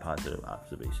away that positive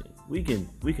observation. We can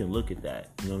look at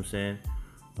that. You know what I'm saying?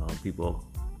 People,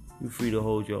 you're free to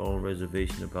hold your own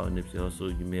reservation about Nipsey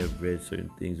Hussle. You may have read certain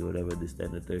things or whatever, this, that,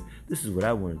 and the third. This is what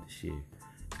I wanted to share.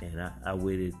 And I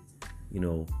waited,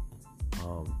 a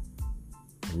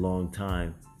long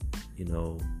time,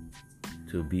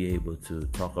 to be able to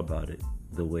talk about it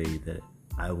the way that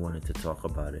I wanted to talk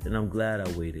about it. And I'm glad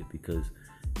I waited because,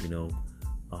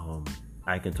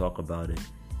 I can talk about it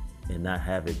and not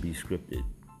have it be scripted.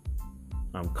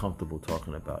 I'm comfortable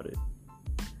talking about it,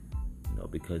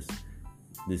 because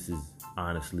this is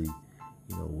honestly,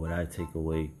 what I take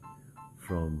away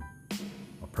from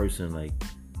a person like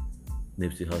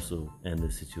Nipsey Hussle and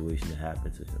the situation that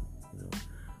happened to him.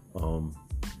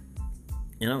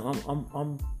 And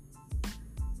I'm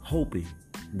hoping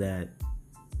that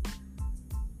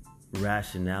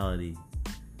rationality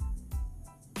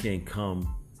can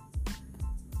come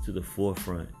to the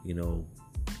forefront,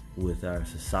 with our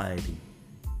society,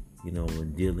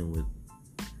 when dealing with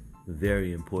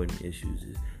very important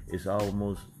issues. It's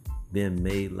almost been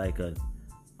made like a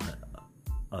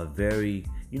very,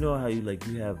 how you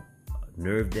have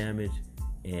nerve damage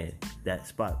and that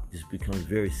spot just becomes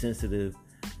very sensitive,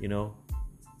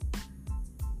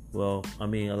 Well, a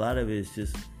lot of it is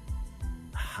just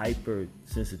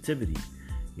hypersensitivity,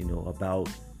 about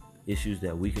issues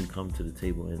that we can come to the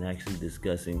table and actually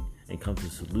discussing and come to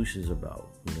solutions about,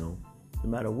 no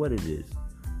matter what it is.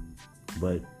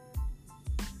 But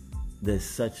there's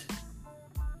such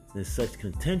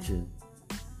contention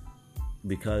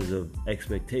because of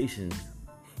expectations,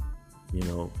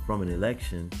 from an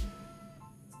election,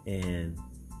 and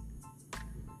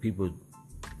people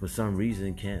for some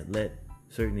reason can't let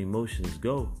certain emotions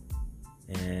go.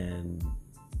 And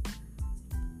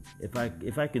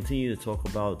if I continue to talk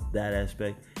about that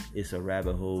aspect, it's a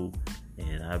rabbit hole,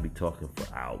 and I'll be talking for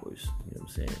hours. You know what I'm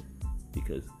saying?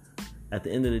 Because at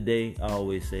the end of the day, I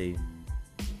always say,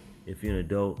 if you're an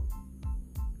adult,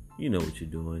 you know what you're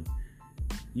doing.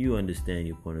 You understand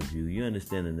your point of view. You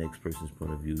understand the next person's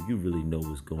point of view. You really know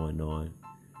what's going on,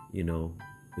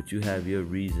 but you have your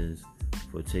reasons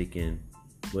for taking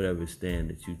whatever stand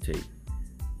that you take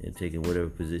and taking whatever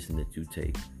position that you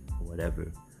take or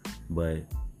whatever. But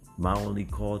my only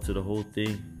call to the whole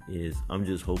thing is I'm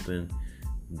just hoping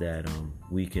that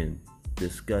we can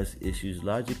discuss issues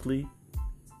logically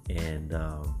and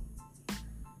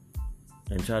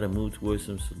try to move towards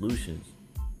some solutions,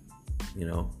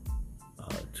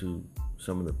 to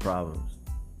some of the problems.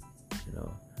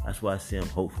 That's why I say I'm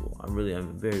hopeful. I'm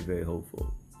very, very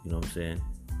hopeful. You know what I'm saying?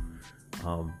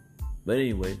 But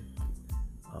anyway,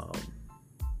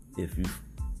 if you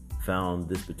found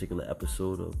this particular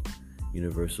episode of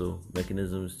Universal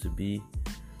Mechanisms to be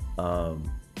of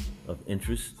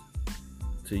interest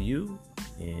to you,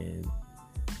 and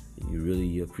you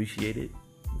really appreciate it,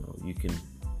 you can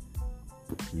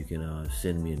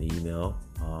send me an email,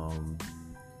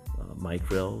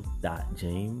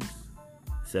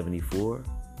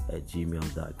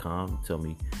 micrel.james74@gmail.com. Tell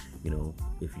me,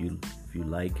 if you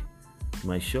like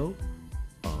my show,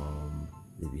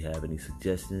 if you have any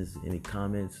suggestions, any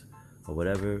comments, or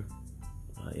whatever,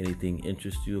 anything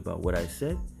interests you about what I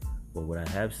said or what I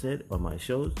have said on my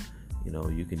shows,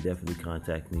 you can definitely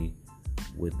contact me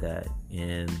with that.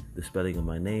 And the spelling of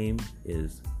my name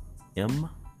is MICHRAEL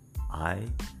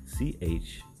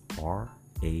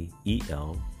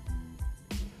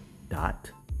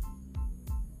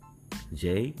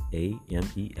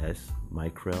JAMES,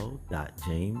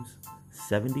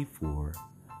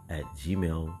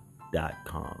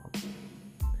 micrel.james74@gmail.com.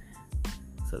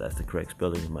 So that's the correct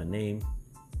spelling of my name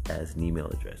as an email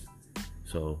address.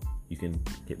 So you can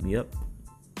hit me up.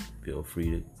 Feel free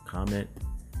to comment.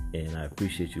 And I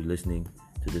appreciate you listening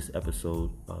to this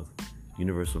episode of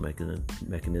Universal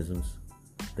Mechanisms.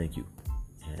 Thank you,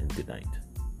 and good night.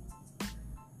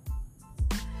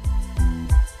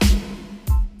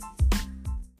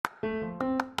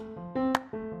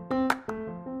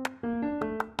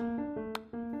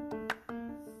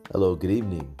 Hello, good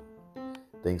evening.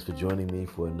 Thanks for joining me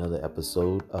for another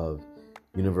episode of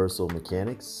Universal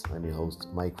Mechanics. I'm your host,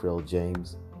 Micrel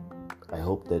James. I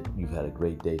hope that you've had a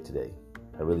great day today.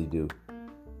 I really do.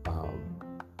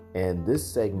 And this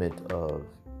segment of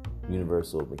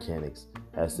Universal Mechanics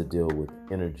has to deal with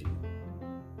energy.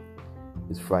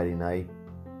 It's Friday night,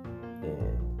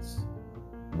 and it's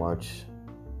March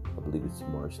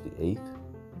the 8th.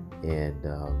 And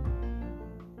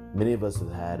many of us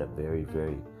have had a very,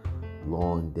 very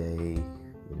long day,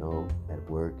 at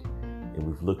work. And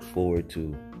we've looked forward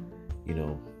to,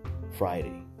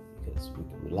 Friday, because we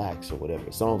can relax or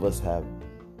whatever. Some of us have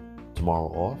tomorrow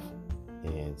off,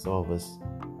 and some of us,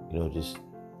 just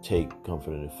take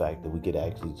comfort in the fact that we could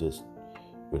actually just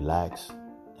relax,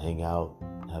 hang out,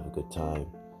 have a good time,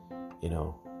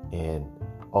 and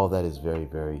all that is very,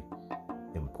 very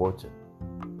important.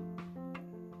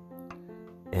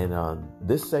 And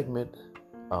this segment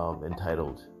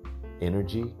entitled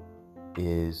Energy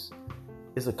is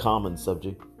a common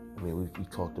subject. I mean, we've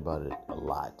talked about it a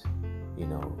lot,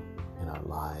 in our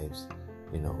lives.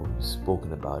 We've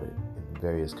spoken about it in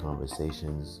various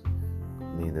conversations.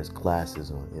 I mean, there's classes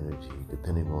on energy,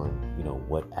 depending on,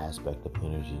 what aspect of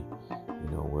energy,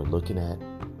 we're looking at.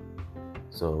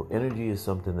 So energy is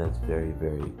something that's very,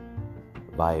 very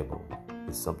viable.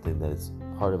 It's something that is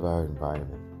part of our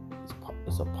environment.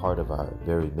 It's a part of our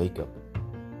very makeup.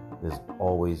 There's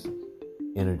always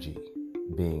energy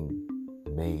being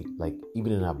made, like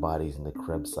even in our bodies in the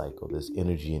Krebs cycle, there's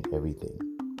energy in everything.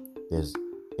 There's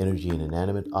energy in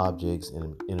inanimate objects,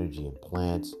 and energy in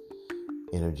plants,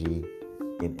 energy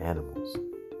in animals.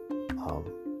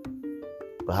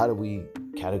 But how do we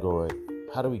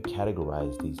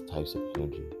categorize these types of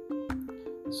energy?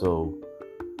 So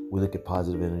we look at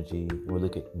positive energy, we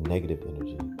look at negative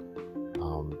energy.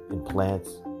 In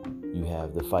plants, you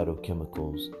have the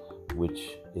phytochemicals,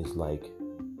 which is like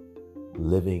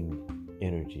living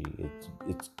energy.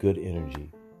 It's good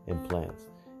energy in plants.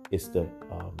 It's the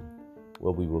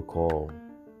what we will call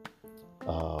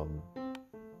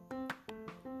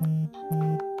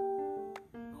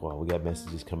we got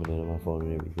messages coming in on my phone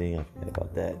and everything. I forgot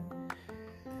about that.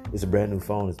 It's a brand new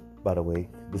phone, by the way.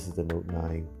 This is the Note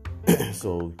 9.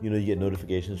 So, you get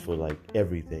notifications for like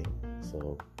everything.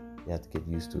 So you have to get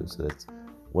used to it. So that's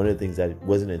one of the things I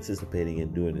wasn't anticipating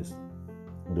in doing this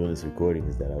recording,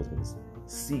 is that I was going to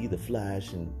see the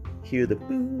flash and hear the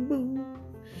boom, boom.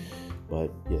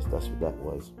 But yes, that's what that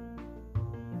was.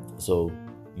 So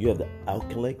you have the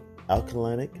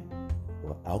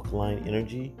alkaline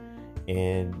energy,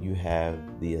 and you have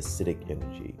the acidic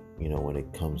energy, when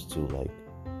it comes to like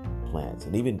plants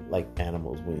and even like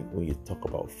animals. When you talk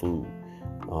about food,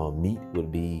 meat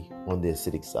would be on the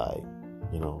acidic side,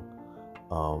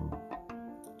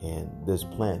 and there's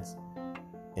plants,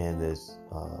 and there's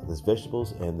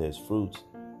vegetables, and there's fruits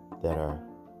that are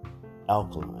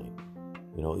alkaline.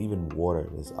 Even water,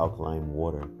 there's alkaline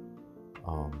water.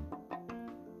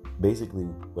 Basically,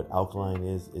 what alkaline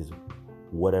is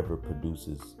whatever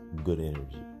produces good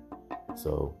energy.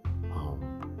 So,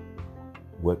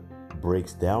 what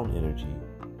breaks down energy,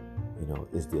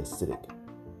 is the acidic.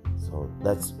 So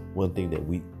that's one thing that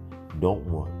we don't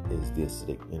want, is the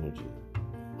acidic energy.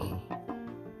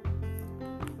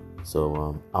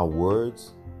 So our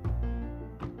words,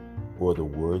 or the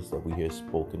words that we hear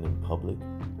spoken in public,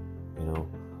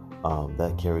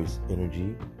 that carries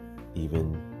energy.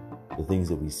 Even the things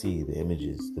that we see, the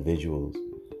images, the visuals,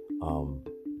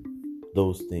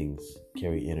 those things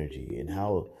carry energy. And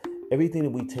how everything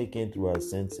that we take in through our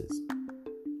senses,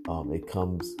 it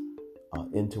comes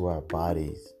into our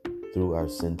bodies through our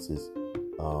senses.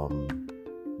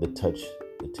 The touch,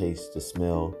 the taste, the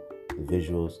smell, the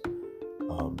visuals.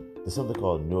 There's something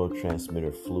called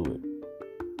neurotransmitter fluid.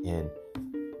 And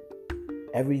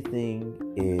everything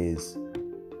is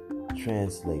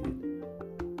translated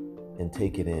and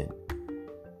taken in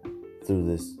through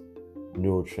this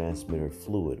neurotransmitter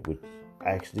fluid, which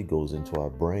actually goes into our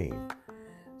brain.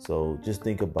 So just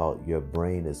think about your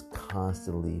brain is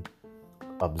constantly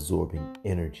absorbing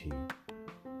energy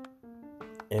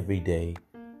every day,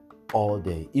 all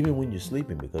day, even when you're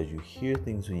sleeping, because you hear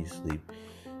things when you sleep,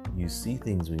 you see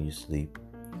things when you sleep.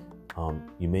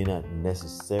 You may not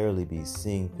necessarily be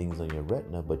seeing things on your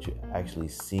retina, but you're actually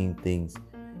seeing things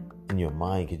in your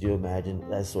mind. Could you imagine?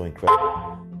 That's so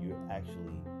incredible. You're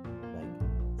actually like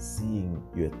seeing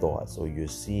your thoughts, or you're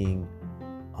seeing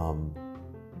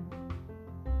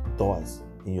thoughts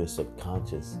in your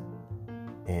subconscious,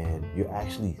 and you're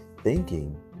actually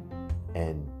thinking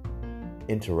and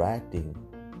interacting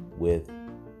with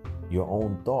your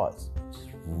own thoughts. It's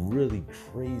really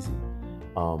crazy.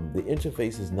 The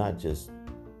interface is not just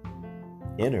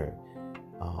inner.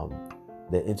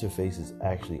 The interface is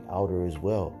actually outer as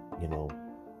well.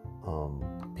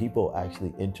 People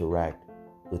actually interact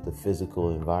with the physical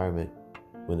environment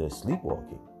when they're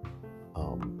sleepwalking.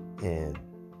 And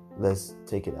let's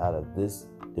take it out of this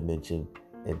dimension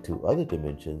into other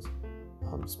dimensions.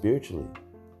 Spiritually,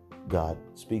 God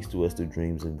speaks to us through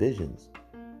dreams and visions.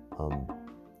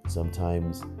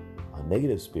 Sometimes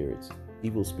negative spirits,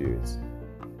 evil spirits,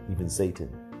 even Satan,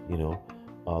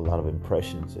 a lot of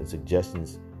impressions and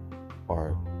suggestions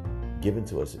are given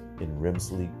to us in REM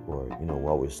sleep, or,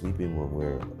 while we're sleeping, when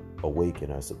we're awake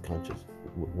in our subconscious,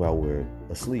 while we're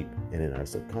asleep and in our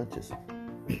subconscious.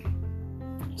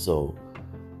 So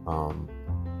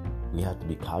we have to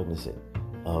be cognizant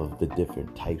of the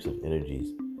different types of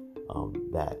energies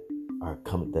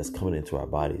that's coming into our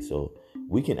body. So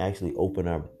we can actually open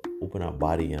our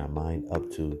body and our mind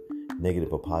up to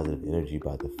negative or positive energy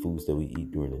by the foods that we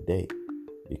eat during the day,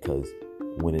 because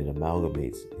when it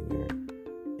amalgamates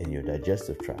in your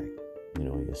digestive tract, in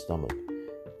your stomach,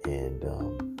 and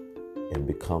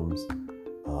becomes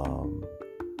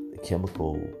a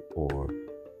chemical or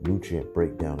nutrient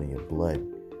breakdown in your blood,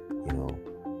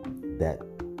 that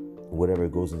whatever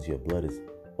goes into your blood is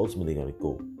ultimately going to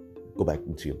go back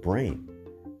into your brain.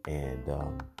 And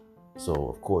so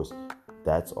of course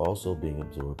that's also being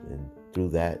absorbed and through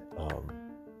that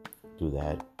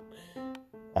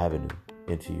avenue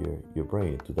into your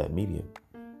brain, through that medium.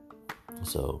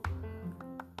 So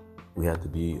we have to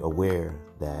be aware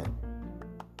that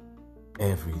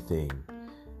every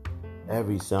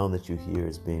sound that you hear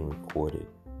is being recorded,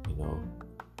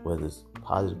 whether it's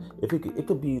positive. If it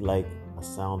could be like a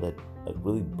sound that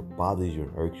really bothers you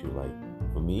and irks you. Like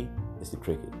for me, it's the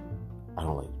cricket. I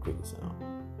don't like the cricket sound.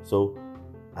 So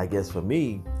I guess for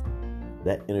me,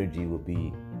 that energy would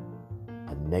be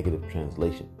a negative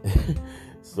translation.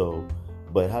 So,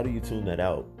 but how do you tune that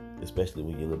out? Especially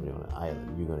when you're living on an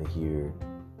island, you're going to hear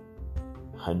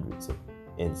hundreds of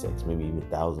insects, maybe even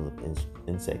thousands of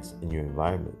insects in your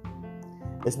environment.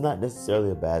 It's not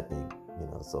necessarily a bad thing,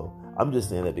 So I'm just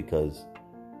saying that because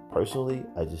personally,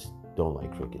 I just don't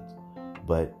like crickets.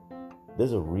 But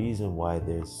there's a reason why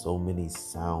there's so many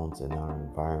sounds in our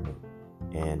environment.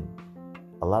 And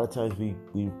a lot of times we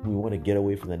want to get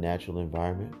away from the natural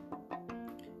environment.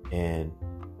 And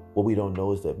what we don't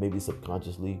know is that maybe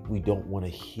subconsciously we don't want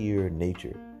to hear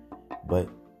nature. But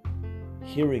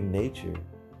hearing nature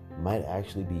might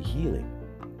actually be healing.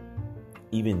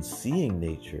 Even seeing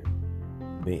nature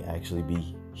may actually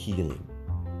be healing.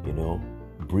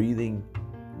 Breathing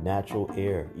natural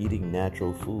air, eating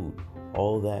natural food,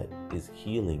 all that is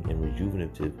healing and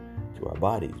rejuvenative to our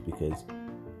bodies, because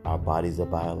our bodies are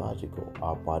biological.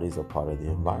 Our bodies are part of the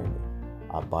environment.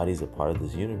 Our bodies are part of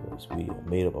this universe. We are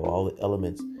made up of all the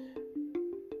elements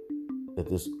that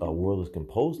this world is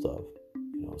composed of.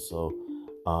 So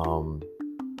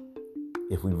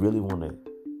if we really want to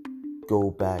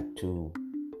go back to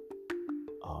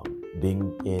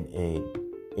being in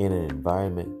an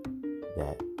environment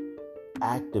that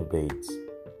activates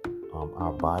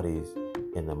our bodies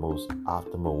in the most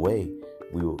optimal way,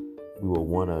 we will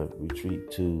want to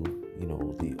retreat to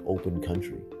the open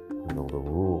country, the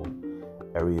rural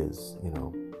areas,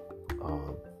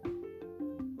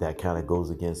 that kind of goes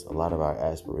against a lot of our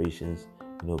aspirations,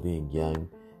 being young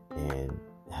and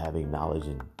having knowledge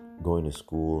and going to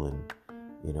school and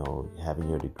having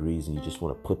your degrees, and you just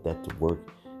want to put that to work,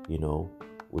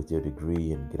 with your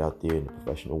degree, and get out there in the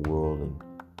professional world and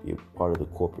be a part of the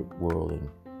corporate world and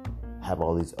have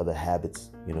all these other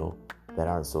habits, that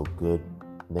aren't so good,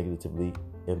 negatively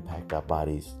impact our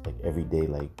bodies, like every day,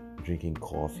 like drinking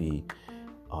coffee,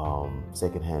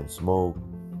 secondhand smoke,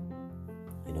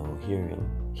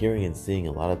 hearing and seeing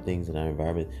a lot of things in our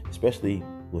environment, especially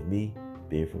with me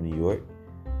being from New York,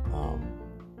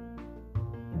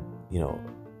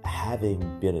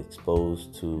 having been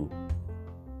exposed to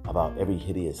about every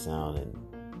hideous sound and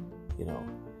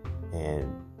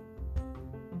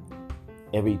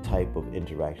every type of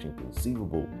interaction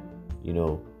conceivable,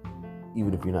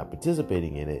 even if you're not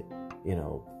participating in it,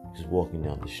 just walking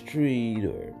down the street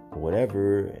or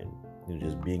whatever, and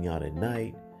just being out at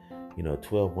night,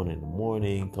 12, 1 in the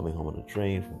morning, coming home on the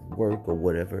train from work or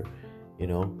whatever,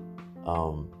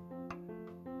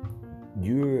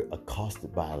 you're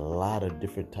accosted by a lot of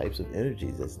different types of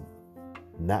energies that's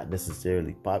not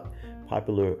necessarily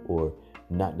popular or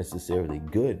not necessarily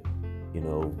good,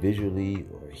 visually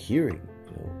or hearing,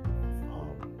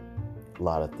 a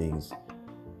lot of things.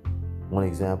 One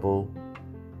example,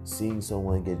 seeing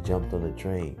someone get jumped on a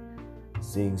train,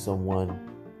 seeing someone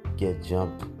get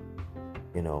jumped,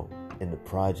 in the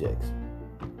projects,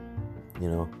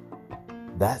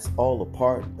 that's all a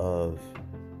part of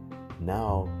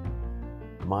now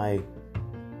my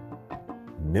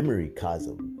memory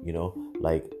cosm,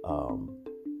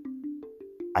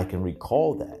 I can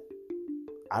recall that.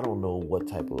 I don't know what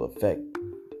type of effect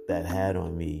that had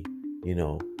on me,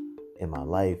 in my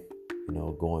life,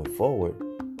 going forward,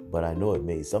 but I know it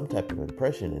made some type of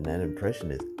impression, and that impression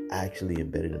is actually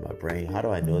embedded in my brain. How do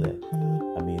I know that?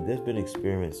 I mean, there's been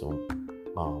experiments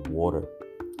on water.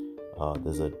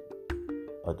 There's a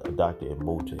doctor in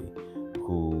Mote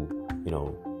who,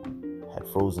 had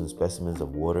frozen specimens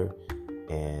of water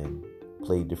and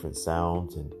played different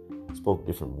sounds and spoke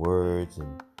different words,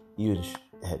 and even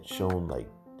had shown like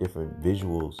different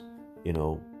visuals,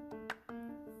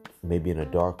 maybe in a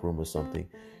dark room or something,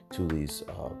 to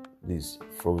these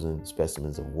frozen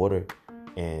specimens of water,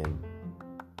 and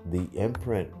the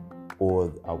imprint,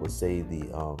 or I would say the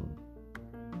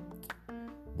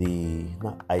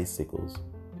not icicles,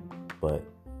 but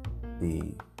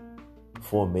the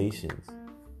formations,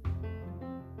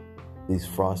 these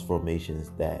frost formations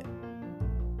that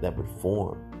would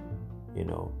form,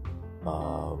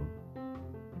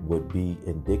 would be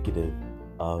indicative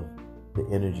of the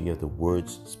energy of the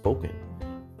words spoken.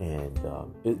 And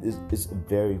it's a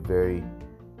very, very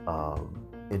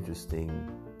interesting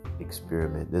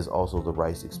experiment. There's also the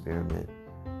rice experiment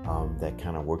that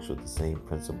kind of works with the same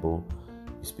principle.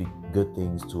 You speak good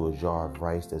things to a jar of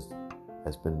rice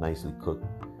that's been nicely cooked,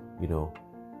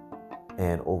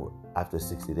 and after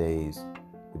 60 days,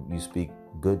 you speak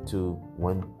good to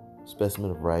one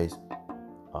specimen of rice,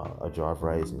 a jar of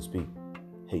rice, and speak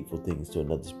hateful things to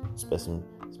another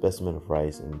specimen of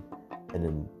rice, and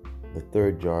then the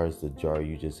third jar is the jar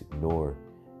you just ignore.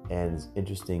 And it's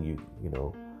interesting,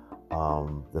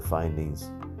 the findings,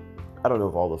 I don't know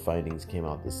if all the findings came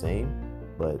out the same,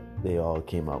 but they all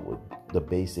came out with the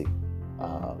basic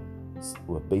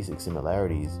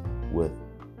similarities, with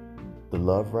the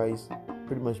love rice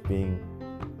pretty much being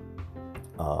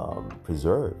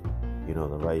preserved.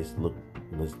 The rice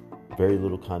there's very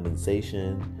little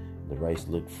condensation, the rice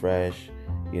looked fresh,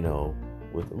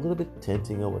 with a little bit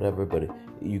tinting or whatever, but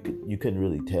you couldn't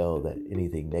really tell that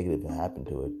anything negative had happened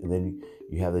to it. And then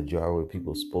you have the jar where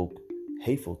people spoke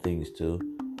hateful things to,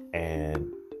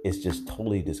 and it's just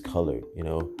totally discolored, it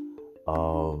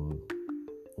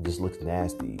just looks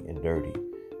nasty and dirty.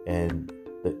 And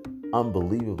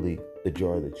unbelievably, the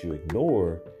jar that you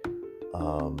ignore,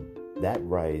 that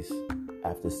rice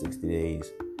after 60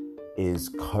 days is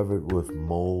covered with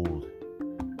mold.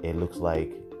 It looks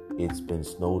like it's been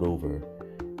snowed over,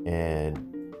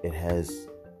 and it has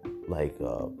like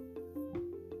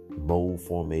mold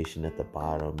formation at the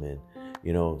bottom, and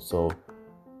so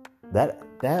that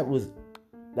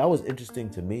was interesting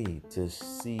to me, to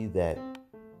see that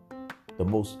the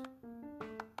most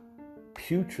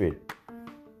putrid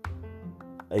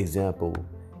example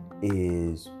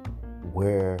is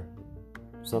where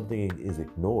something is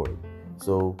ignored.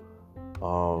 So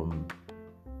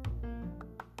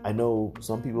I know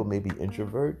some people may be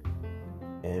introvert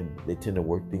and they tend to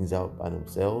work things out by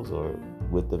themselves or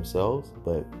with themselves,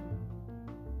 but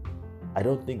I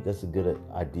don't think that's a good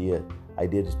idea.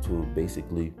 Idea is to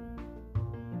basically,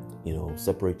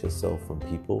 separate yourself from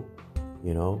people.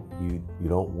 You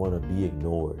don't want to be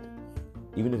ignored,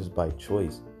 even if it's by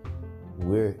choice.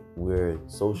 We're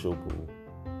sociable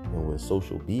and we're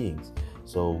social beings,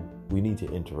 so we need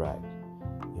to interact.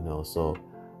 So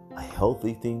a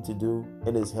healthy thing to do,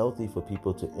 and it's healthy for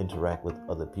people to interact with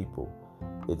other people.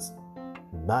 It's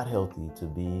not healthy to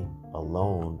be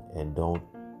alone and don't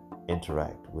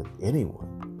interact with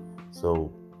anyone.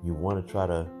 So you want to try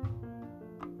to,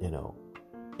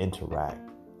 interact.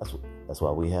 That's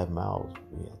why we have mouths.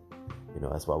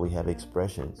 That's why we have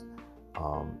expressions.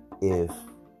 If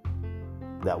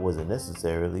that wasn't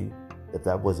necessary,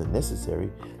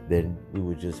 then we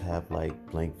would just have like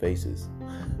blank faces,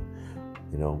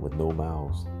 with no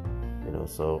mouths.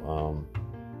 So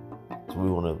we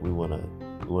want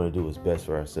to do what's best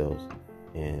for ourselves,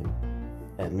 and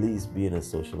at least be in a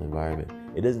social environment.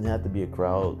 It doesn't have to be a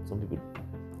crowd. Some people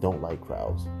don't like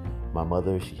crowds. My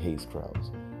mother, she hates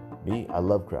crowds. Me, I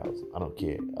love crowds. I don't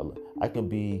care. I can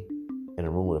be in a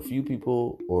room with a few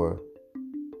people, or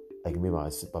I can be by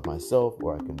myself,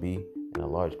 or I can be in a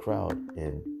large crowd,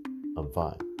 and I'm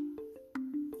fine.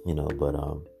 But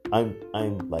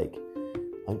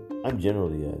I'm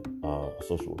generally a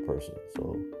social person,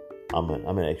 so I'm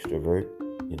an extrovert.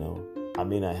 I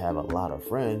may not have a lot of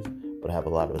friends, but I have a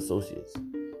lot of associates.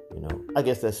 I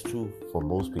guess that's true for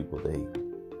most people. They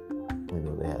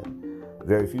have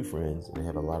very few friends and they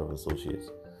have a lot of associates.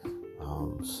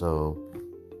 So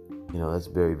that's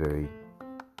very, very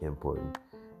important.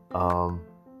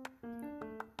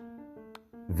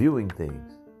 Viewing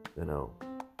things,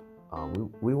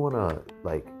 we want to,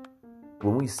 like,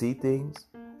 when we see things,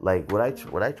 like what I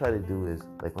try to do is,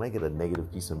 like, when I get a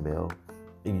negative piece of mail,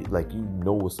 and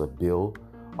it's a bill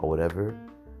or whatever,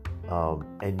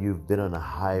 and you've been on a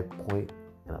high point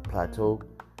and a plateau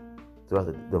throughout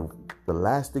the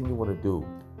last thing you want to do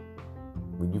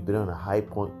when you've been on a high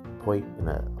point and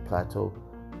a plateau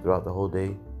throughout the whole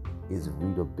day is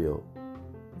read a bill,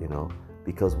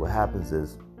 because what happens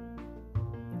is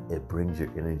it brings your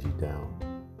energy down,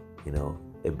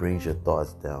 it brings your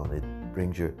thoughts down, it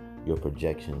brings your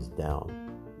projections down.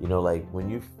 Like when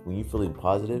you're feeling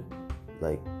positive,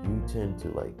 like you tend to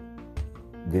like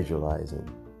visualize and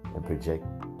project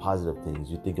positive things.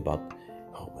 You think about,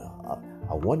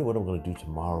 I wonder what I'm going to do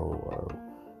tomorrow, or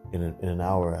in an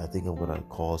hour I think I'm going to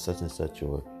call such and such,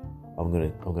 or I'm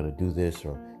going to do this.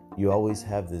 Or you always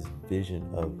have this vision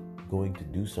of going to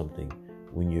do something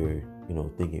when you're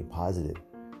thinking positive,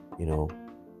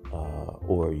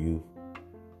 or you've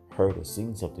heard or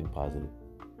seen something positive.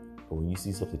 But when you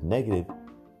see something negative,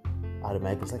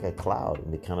 automatically it's like a cloud,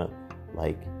 and it kind of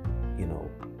like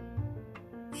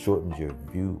shortens your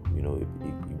view.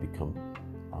 You become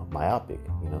myopic.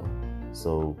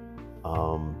 So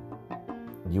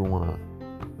you want to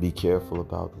be careful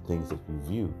about the things that you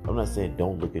view. I'm not saying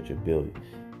don't look at your bill.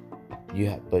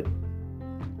 But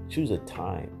choose a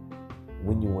time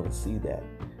when you want to see that.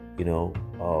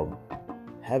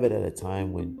 Have it at a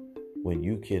time when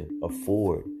you can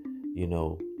afford,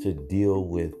 to deal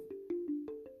with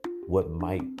what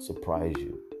might surprise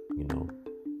you.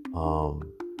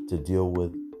 To deal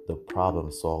with the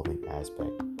problem-solving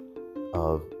aspect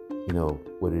of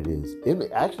what it is.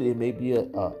 It may be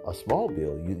a small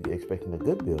bill. You're expecting a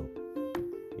good bill.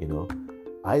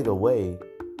 Either way,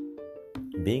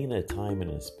 being in a time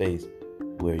and a space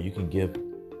where you can give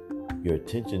your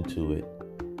attention to it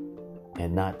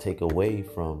and not take away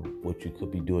from what you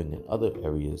could be doing in other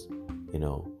areas,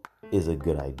 is a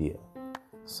good idea.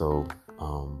 So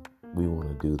we want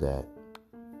to do that.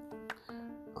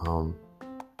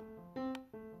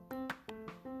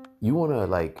 you want to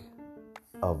like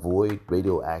avoid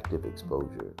radioactive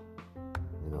exposure.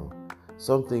 You know,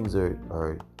 some things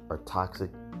are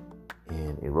toxic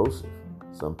and erosive.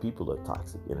 Some people are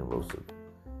toxic and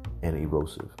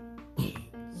erosive.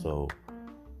 So,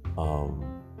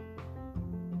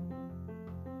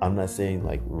 I'm not saying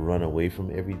like run away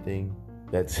from everything.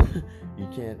 That's you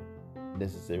can't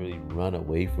necessarily run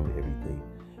away from everything,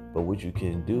 but what you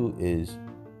can do is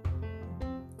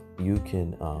you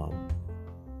can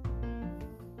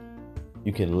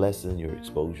lessen your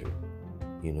exposure,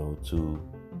 to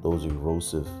those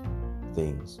erosive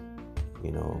things,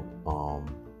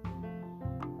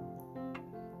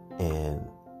 and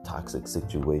toxic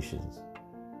situations.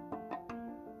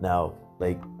 Now,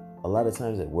 like a lot of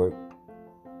times at work,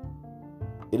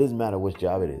 it doesn't matter which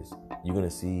job it is, you're going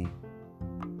to see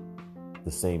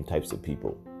the same types of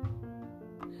people.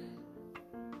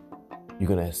 You're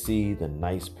going to see the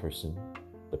nice person,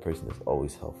 the person that's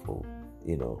always helpful,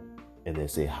 and they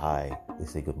say hi, they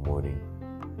say good morning,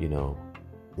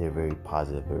 they're very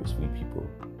positive, very sweet people.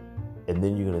 And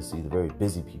then you're going to see the very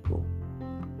busy people,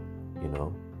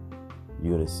 you're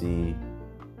going to see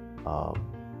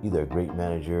either a great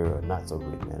manager or not so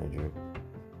great manager.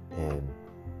 And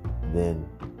then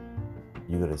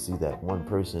you're going to see that one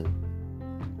person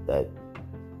that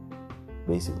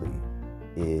basically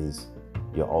is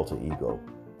your alter ego.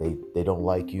 They don't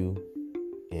like you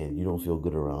and you don't feel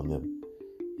good around them,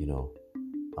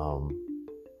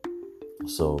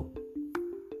 so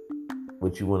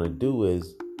what you want to do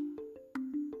is,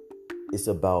 it's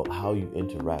about how you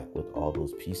interact with all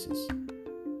those pieces.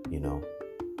 You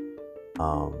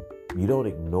don't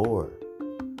ignore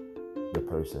the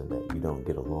person that you don't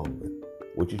get along with.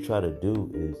 What you try to do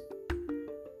is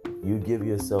you give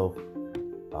yourself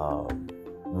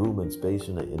room and space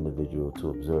in the individual to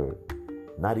observe,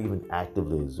 not even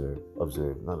actively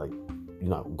observe, not like you're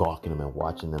not gawking them and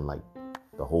watching them like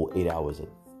the whole 8 hours of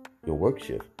your work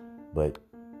shift, but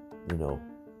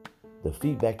the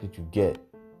feedback that you get,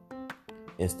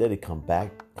 instead of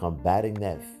combating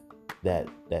that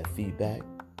feedback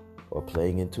or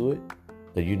playing into it,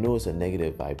 that it's a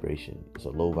negative vibration, it's a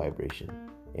low vibration,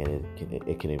 and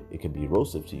it can be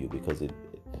erosive to you because it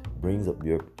brings up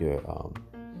your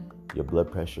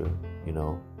blood pressure.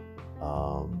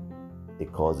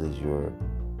 It causes your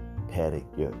panic,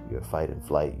 your fight and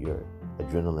flight, your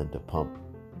adrenaline to pump.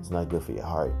 It's not good for your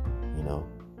heart.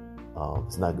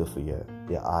 It's not good for your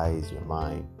eyes, your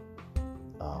mind.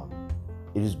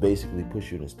 It just basically puts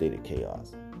you in a state of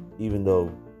chaos, even though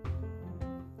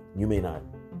you may not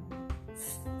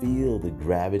feel the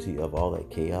gravity of all that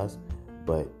chaos.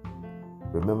 But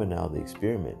remember now the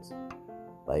experiments,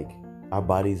 like our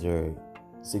bodies are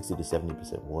 60 to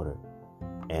 70% water,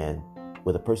 and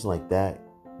with a person like that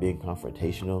being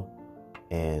confrontational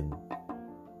and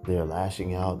they're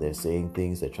lashing out, they're saying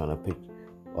things, they're trying to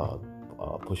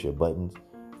push your buttons.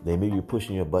 They may be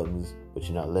pushing your buttons, but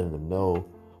you're not letting them know.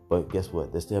 But guess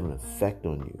what? They still have an effect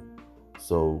on you.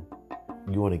 So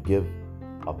you want to give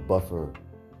a buffer,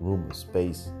 room and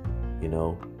space,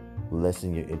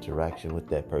 lessen your interaction with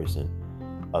that person.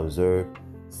 Observe,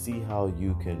 see how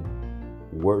you can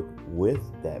work with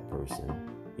that person,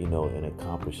 in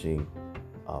accomplishing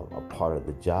a part of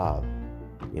the job,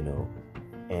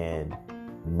 and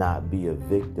not be a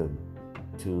victim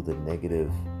to the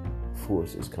negative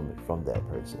forces coming from that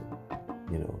person,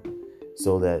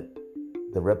 so that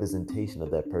the representation of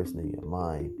that person in your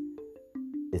mind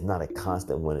is not a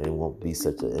constant one, and it won't be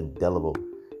such an indelible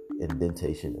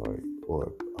indentation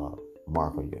or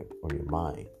mark on your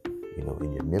mind,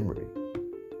 in your memory.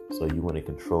 So you want to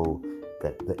control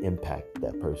the impact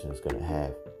that person is going to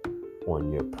have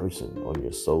on your person, on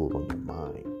your soul, on your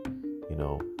mind,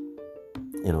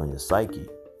 and on your psyche,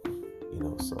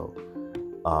 so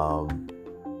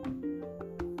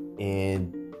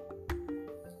and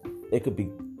it could be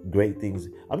great things.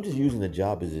 I'm just using the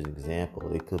job as an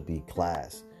example. It could be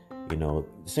class, the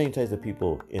same types of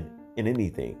people in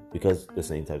anything, because the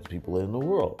same types of people in the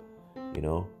world,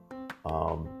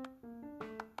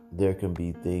 there can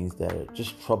be things that are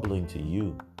just troubling to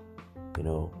you,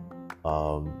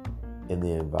 in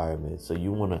the environment. So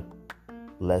you want to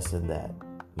lessen that,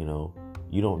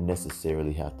 you don't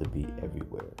necessarily have to be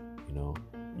everywhere,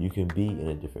 you can be in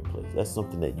a different place. That's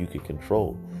something that you can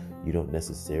control. You don't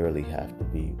necessarily have to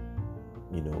be,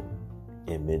 in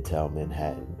Midtown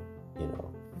Manhattan,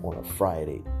 on a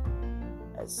Friday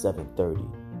at 7:30,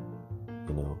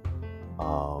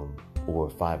 or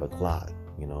 5 o'clock.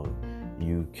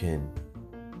 You can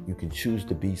choose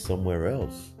to be somewhere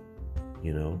else,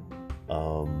 and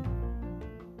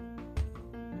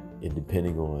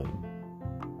depending on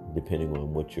depending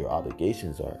on what your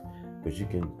obligations are. But you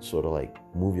can sort of like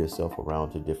move yourself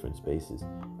around to different spaces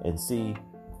and see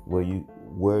where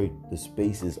the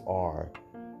spaces are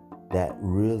that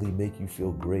really make you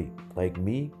feel great. Like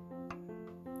me,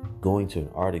 going to an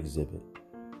art exhibit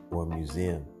or a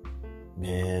museum,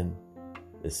 man,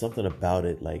 there's something about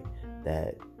it like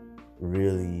that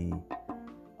really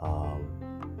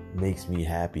makes me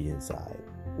happy inside.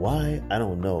 Why? I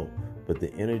don't know. But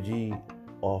the energy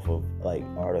off of like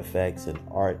artifacts and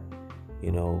art,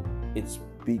 it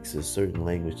speaks a certain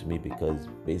language to me, because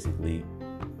basically,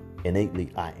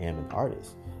 innately, I am an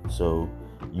artist. So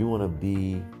you want to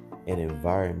be in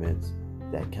environments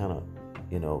that kind of,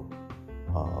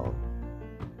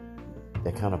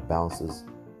 that kind of bounces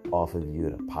off of you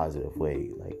in a positive way.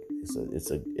 Like it's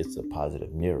a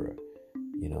positive mirror,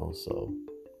 So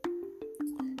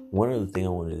one other thing I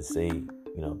wanted to say,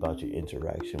 about your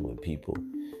interaction with people.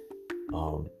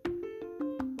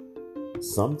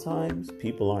 Sometimes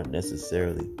people aren't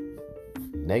necessarily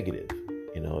negative.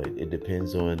 It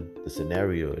depends on the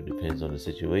scenario. It depends on the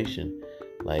situation.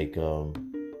 Like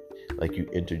you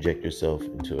interject yourself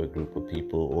into a group of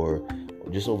people, or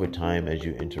just over time as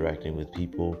you're interacting with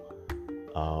people,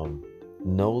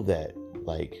 know that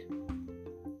like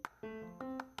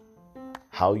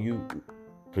how you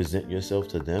present yourself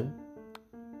to them,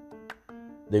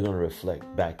 they're going to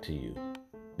reflect back to you.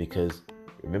 Because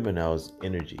remember, now it's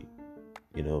energy.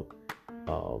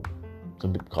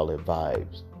 Some people call it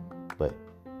vibes, but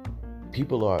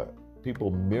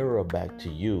people mirror back to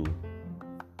you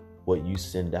what you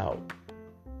send out,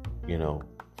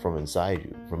 from inside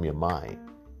you, from your mind.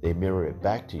 They mirror it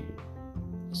back to you.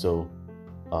 So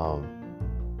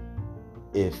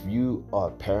if you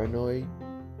are paranoid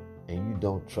and you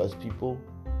don't trust people,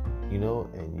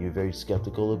 and you're very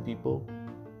skeptical of people,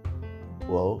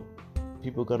 well,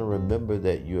 people are going to remember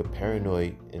that you're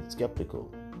paranoid and skeptical.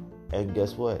 And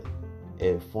guess what?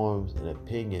 It forms an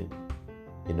opinion,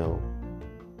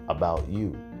 about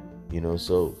you,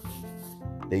 so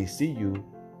they see you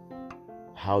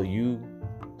how you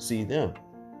see them.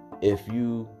 If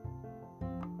you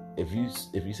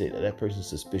say that person's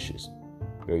suspicious,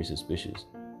 very suspicious,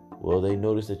 well, they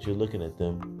notice that you're looking at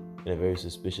them in a very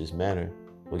suspicious manner.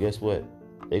 Well, guess what?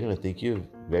 They're going to think you're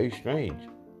very strange.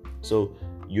 So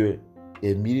you're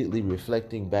immediately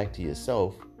reflecting back to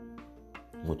yourself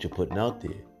what you're putting out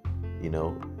there.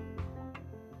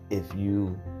 If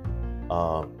you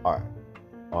are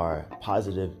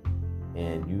positive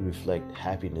and you reflect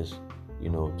happiness,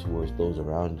 towards those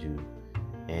around you,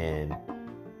 and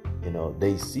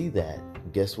they see that,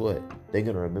 guess what? They're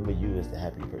gonna remember you as the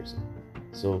happy person.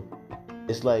 So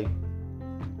it's like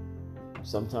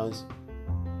sometimes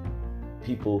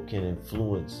people can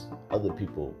influence other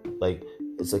people. Like,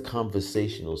 it's a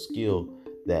conversational skill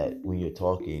that when you're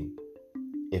talking,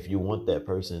 if you want that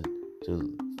person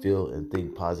to feel and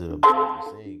think positive about what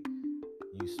you're saying,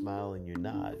 you smile and you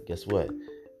nod. Guess what?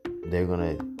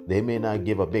 They may not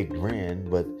give a big grin,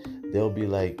 but they'll be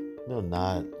like,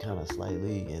 nod kind of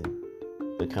slightly, and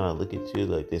they kind of look at you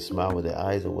like they smile with their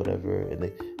eyes or whatever,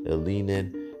 and they'll lean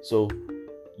in. So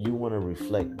you want to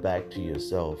reflect back to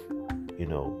yourself,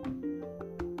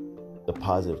 the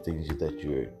positive things that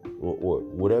you're, or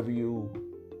whatever you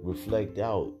reflect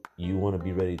out, you want to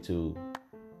be ready to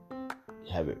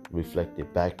have it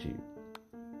reflected back to you.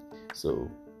 So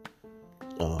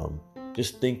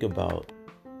just think about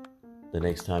the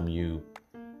next time you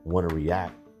want to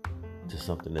react to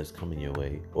something that's coming your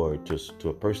way, or just to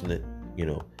a person that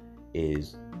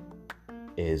is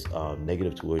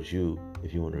negative towards you.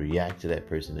 If you want to react to that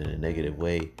person in a negative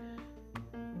way,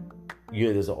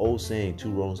 there's an old saying,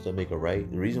 2 wrongs don't make a right.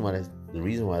 The reason why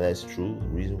that's true,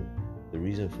 the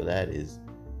reason for that is,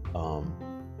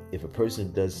 if a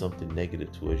person does something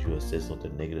negative towards you or says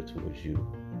something negative towards you,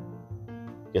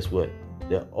 guess what?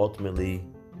 They're ultimately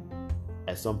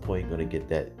at some point going to get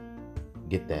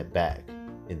that back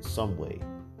in some way.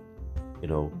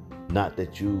 Not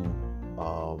that you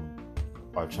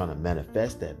are trying to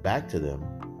manifest that back to them,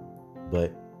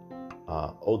 but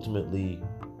ultimately,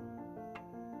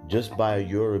 just by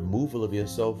your removal of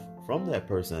yourself from that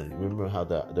person. Remember how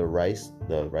the rice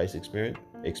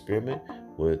experiment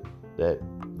with that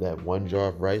one jar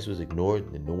of rice was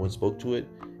ignored and no one spoke to it,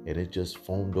 and it just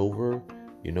foamed over,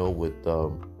 with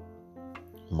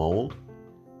mold.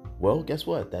 Well, guess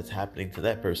what? That's happening to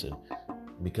that person,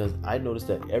 because I noticed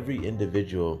that every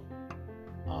individual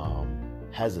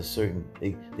has a certain,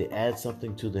 they add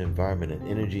something to the environment, an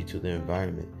energy to the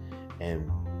environment, and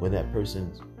when that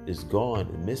person is gone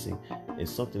and missing, and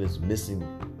something is missing,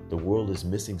 the world is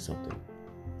missing something.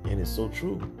 And it's so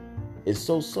true. it's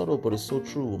so subtle, but it's so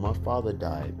true. When my father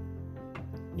died,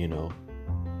 you know,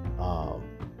 um,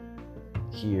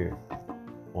 here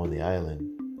on the island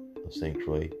of St.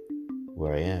 Croix,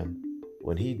 where I am,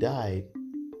 when he died,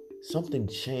 something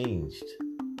changed.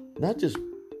 Not just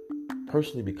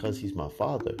personally because he's my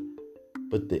father,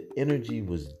 but the energy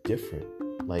was different.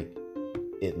 Like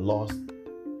it lost,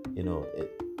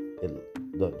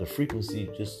 the frequency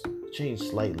just changed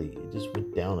slightly. It just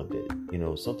went down a bit.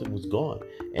 Something was gone,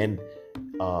 and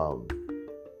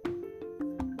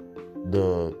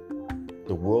the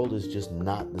the world is just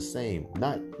not the same.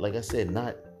 Not, like I said,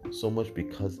 not so much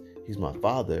because he's my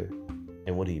father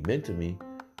and what he meant to me,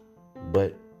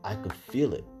 but I could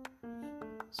feel it.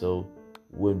 So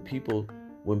when people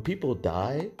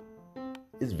die,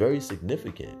 it's very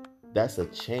significant. That's a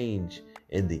change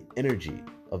in the energy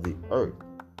of the earth.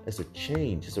 It's a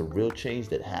change. It's a real change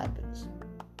that happens.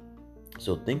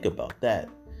 So think about that.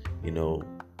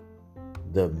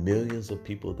 The millions of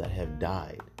people that have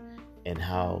died, and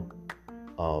how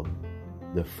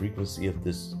the frequency of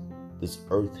this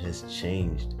earth has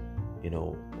changed,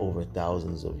 over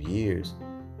thousands of years,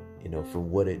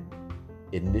 from what it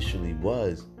initially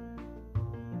was.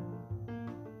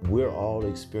 We're all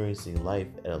experiencing life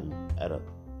at a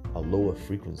lower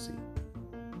frequency.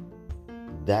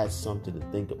 That's something to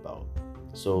think about.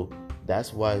 So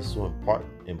that's why it's so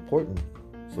important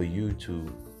for you to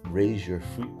raise your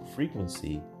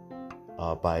frequency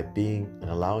by being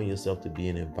and allowing yourself to be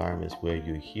in environments where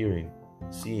you're hearing,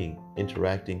 seeing,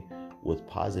 interacting with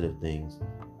positive things,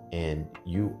 and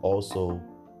you also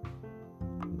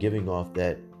giving off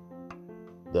that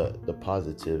the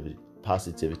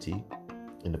positivity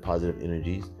and the positive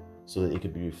energies, so that it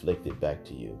could be reflected back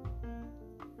to you.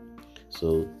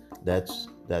 So that's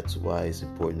why it's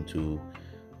important to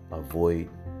avoid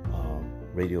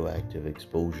radioactive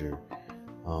exposure.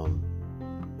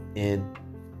 And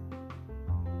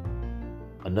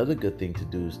another good thing to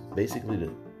do is basically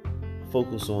to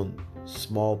focus on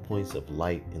small points of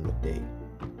light in the day.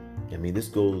 I mean, this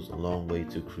goes a long way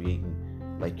to creating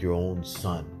like your own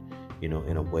sun, in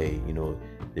a way.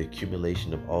 The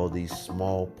accumulation of all these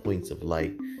small points of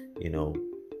light,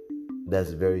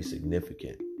 that's very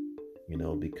significant,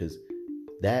 because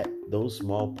those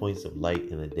small points of light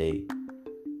in a day,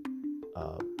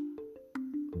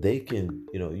 they can,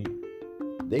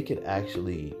 they can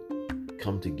actually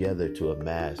come together to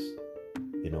amass,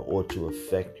 or to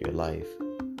affect your life,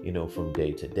 from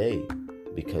day to day,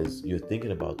 because you're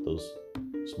thinking about those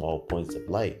small points of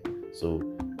light. So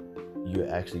you're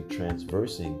actually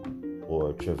traversing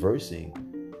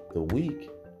the week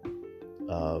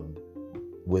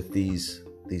with these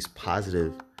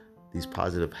positive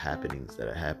happenings that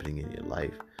are happening in your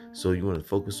life. So you want to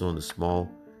focus on the small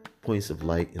points of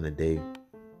light in the day,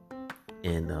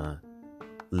 and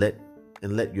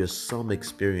let your some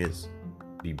experience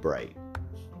be bright.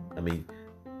 I mean,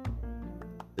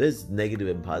 there's negative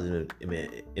and positive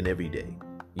in every day.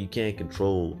 You can't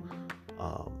control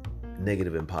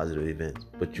negative and positive events,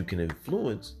 but you can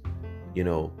influence,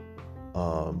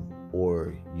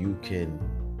 or you can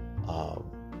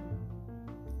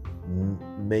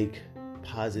make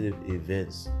positive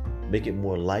events, make it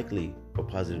more likely for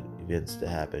positive events to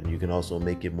happen. You can also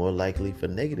make it more likely for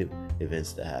negative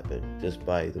events to happen, just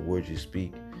by the words you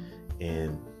speak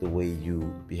and the way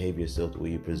you behave yourself, the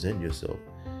way you present yourself.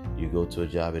 You go to a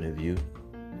job interview,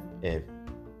 and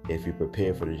if you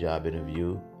prepare for the job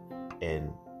interview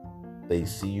and they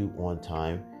see you on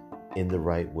time, in the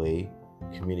right way,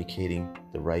 communicating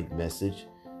the right message,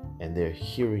 and they're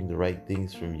hearing the right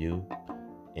things from you,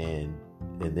 and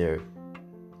they're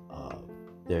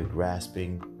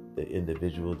grasping the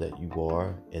individual that you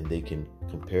are, and they can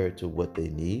compare it to what they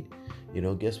need,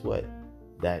 guess what?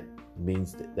 That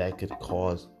means that could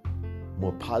cause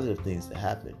more positive things to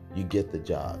happen. You get the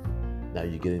job. Now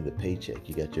you're getting the paycheck.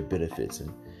 You got your benefits,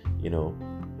 and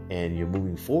and you're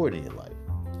moving forward in your life.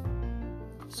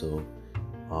 So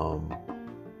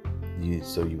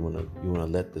you wanna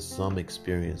let the some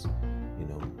experience,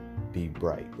 be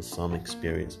bright. The some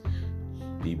experience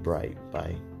be bright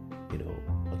by,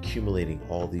 accumulating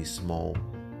all these small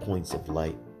points of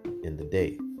light in the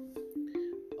day.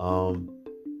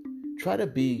 Try to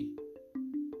be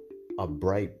a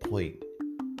bright point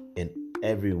in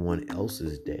everyone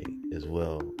else's day as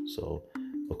well. So,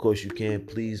 of course, you can't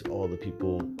please all the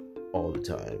people all the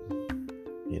time,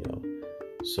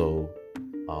 So,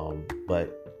 but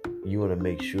you want to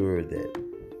make sure that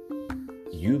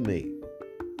you make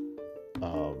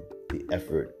the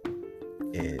effort,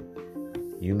 and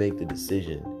you make the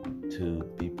decision to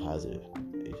be positive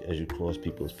as you cross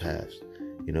people's paths,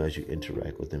 as you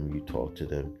interact with them, you talk to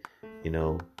them,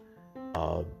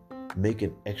 make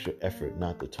an extra effort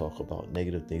not to talk about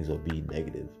negative things or be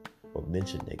negative or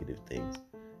mention negative things.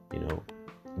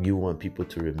 You want people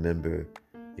to remember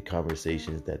the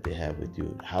conversations that they have with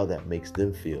you, how that makes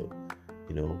them feel,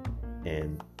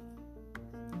 and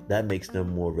that makes them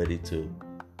more ready to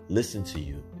listen to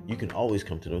you. You can always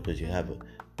come to them because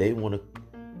they want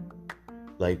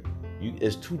to,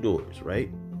 there's two doors, right?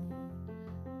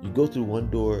 You go through one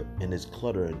door and it's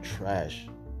clutter and trash,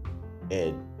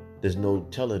 and there's no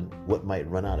telling what might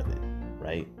run out of it,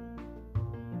 right?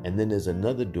 And then there's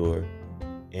another door,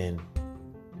 and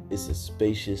it's a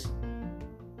spacious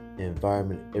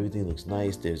environment. Everything looks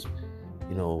nice. There's,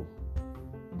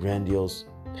 grandiose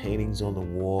paintings on the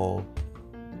wall.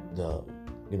 The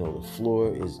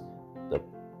floor is the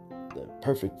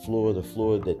perfect floor, the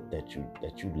floor that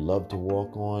you love to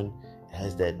walk on. It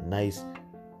has that nice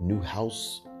new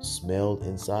house smell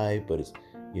inside, but it's,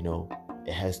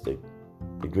 it has the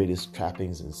greatest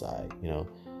trappings inside,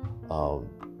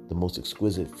 the most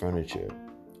exquisite furniture,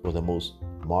 or the most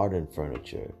modern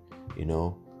furniture,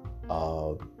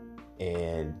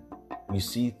 and you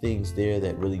see things there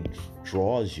that really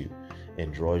draws you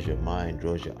and draws your mind,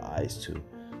 draws your eyes to.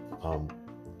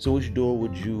 So which door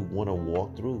would you want to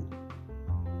walk through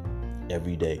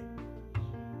every day?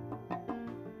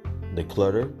 The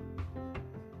clutter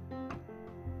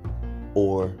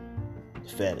or the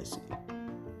fantasy?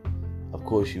 Of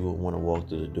course, you will want to walk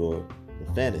through the door,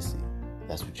 the fantasy.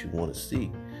 That's what you want to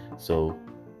see. So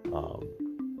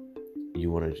you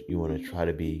want to try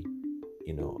to be,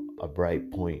 a bright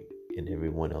point in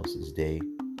everyone else's day.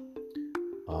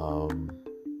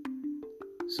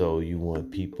 So you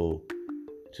want people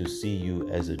to see you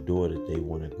as a door that they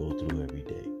want to go through every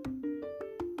day,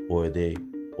 or they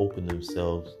open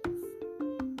themselves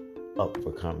up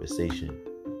for conversation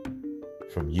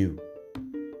from you.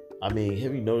 I mean,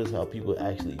 have you noticed how people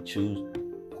actually choose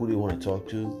who they want to talk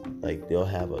to? Like, they'll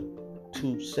have a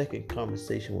 2-second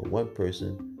conversation with one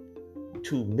person,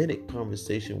 2-minute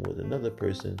conversation with another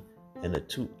person, and a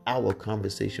 2-hour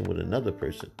conversation with another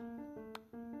person.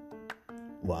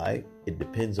 Why? It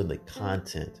depends on the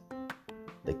content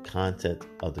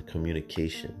of the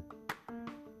communication,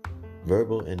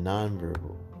 verbal and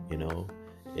nonverbal.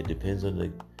 It depends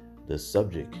on the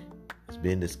subject that's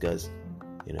being discussed,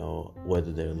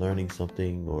 whether they're learning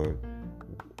something or,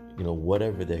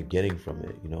 whatever they're getting from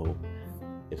it.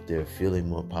 If they're feeling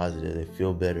more positive, they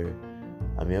feel better.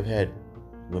 I mean, I've had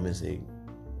women say,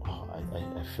 "Oh,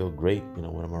 I feel great, when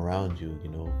I'm around you,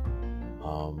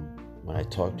 when I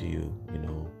talk to you,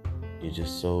 you're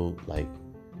just so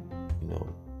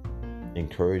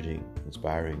encouraging,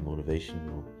 inspiring,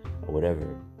 motivational, or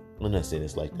whatever." I'm not saying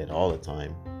it's like that all the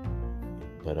time,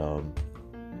 but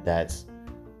that's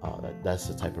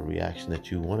the type of reaction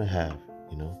that you want to have,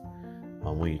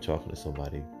 when you're talking to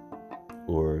somebody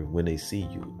or when they see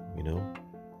you,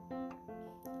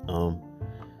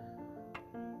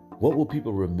 What will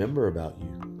people remember about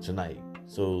you tonight?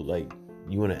 So,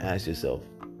 you want to ask yourself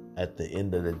at the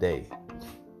end of the day,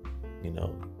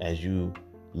 as you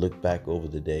look back over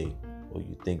the day or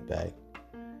you think back,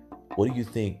 what do you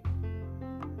think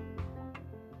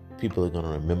people are going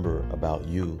to remember about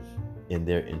you in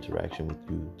their interaction with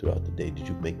you throughout the day? Did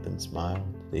you make them smile?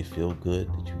 Did they feel good?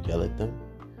 Did you yell at them?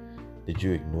 Did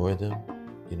you ignore them?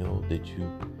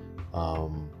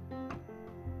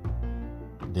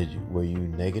 Were you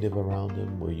negative around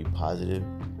them? Were you positive?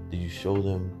 Did you show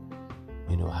them,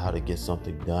 how to get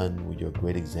something done? Were you a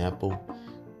great example?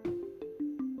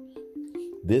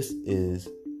 This is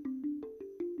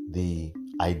the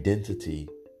identity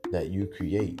that you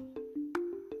create.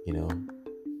 You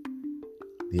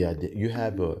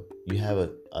have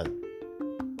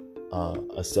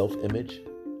a self-image.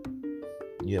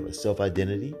 You have a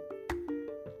self-identity,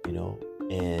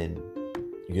 and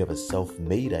you have a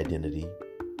self-made identity,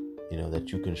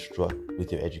 that you construct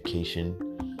with your education,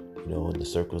 in the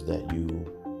circles that you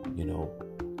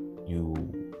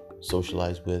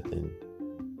socialize with and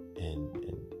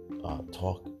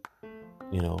talk,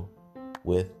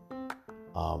 with,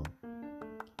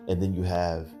 and then you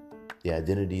have the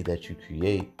identity that you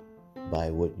create by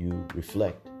what you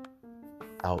reflect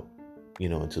out,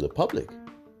 into the public.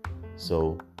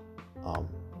 So,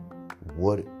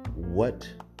 what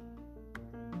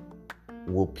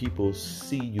will people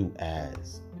see you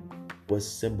as? What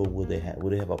symbol will they have? Will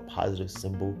they have a positive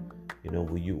symbol?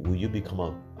 Will you become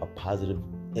a positive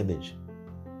image,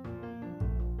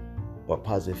 or a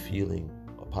positive feeling,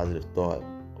 or positive thought,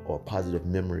 or a positive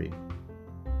memory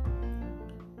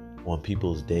on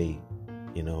people's day,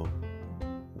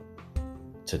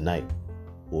 tonight,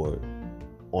 or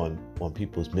on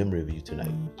people's memory of you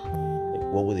tonight?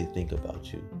 what will they think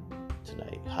about you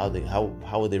tonight? How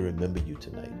will they remember you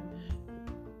tonight?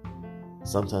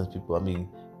 Sometimes people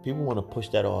want to push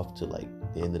that off to like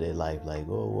the end of their life. Like,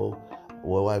 oh, well,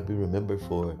 what will I be remembered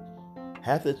for?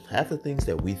 Half the things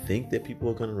that we think that people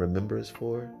are going to remember us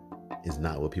for is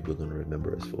not what people are going to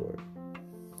remember us for.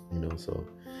 So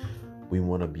we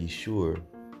want to be sure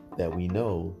that we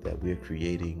know that we're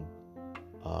creating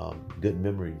good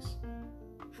memories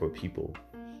for people,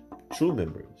 true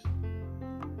memories.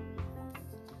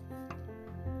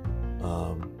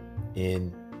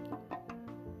 And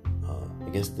I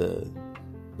guess the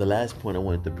last point I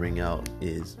wanted to bring out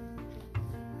is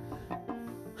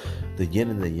the yin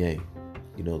and the yang,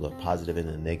 the positive and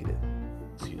the negative.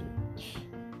 Excuse me.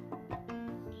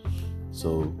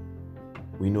 So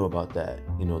we know about that,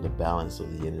 the balance of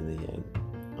the yin and the yang.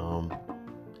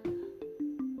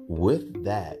 With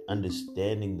that,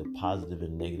 understanding the positive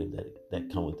and negative that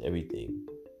come with everything,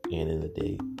 and in the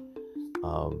day,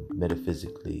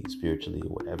 metaphysically, spiritually, or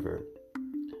whatever,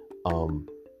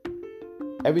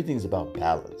 everything's about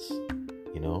balance,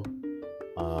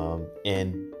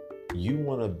 and you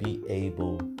want to be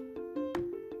able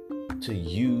to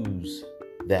use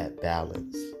that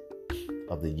balance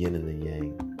of the yin and the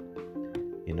yang,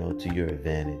 to your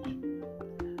advantage,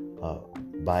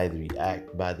 by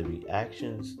the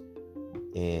reactions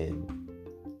and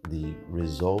the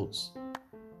results,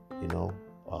 and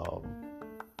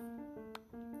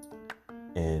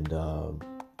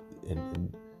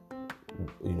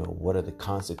what are the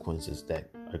consequences that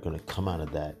are going to come out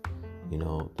of that,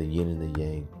 the yin and the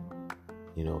yang.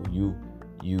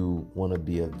 You want to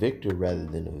be a victor rather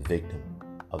than a victim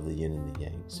of the yin and the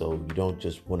yang. So you don't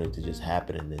just want it to just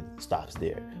happen and then it stops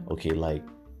there. Okay, like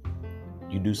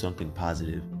you do something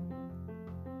positive,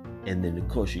 and then of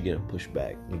course you get a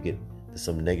pushback. You get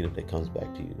some negative that comes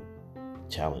back to you,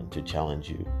 challenge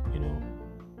you.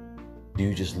 Do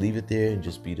you just leave it there and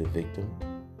just be the victim,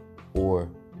 or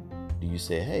do you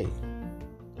say, hey,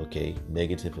 okay,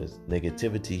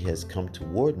 negativity has come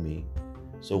toward me,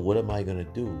 so what am I going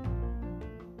to do?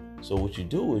 So what you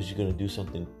do is you're going to do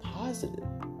something positive.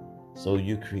 So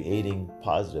you're creating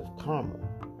positive karma.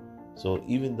 So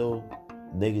even though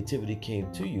negativity came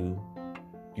to you,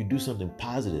 you do something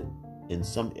positive in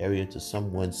some area to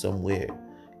someone somewhere,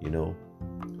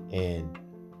 and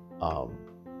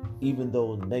even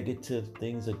though negative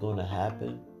things are going to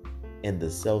happen in the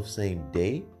same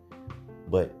day,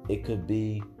 but it could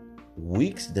be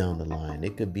weeks down the line,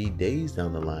 it could be days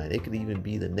down the line, it could even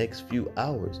be the next few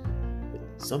hours. But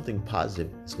something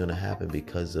positive is going to happen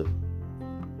because of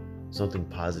something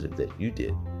positive that you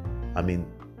did.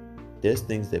 There's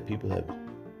things that people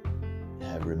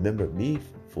have remembered me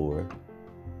for,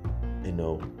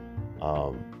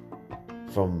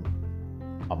 from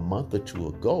a month or two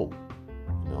ago,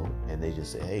 and they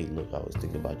just say, hey, look, I was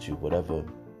thinking about you, whatever,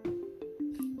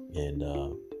 and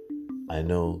I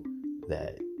know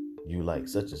that you like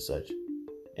such and such,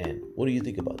 and what do you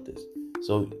think about this?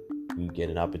 So you get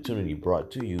an opportunity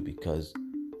brought to you because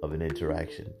of an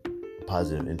interaction, a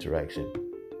positive interaction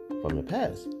from the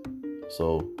past.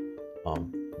 So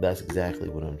that's exactly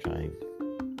what I'm trying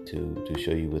to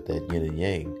show you with that yin and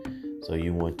yang. So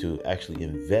you want to actually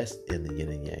invest in the yin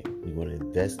and yang. You want to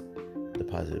invest the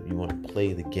positive. You want to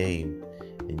play the game,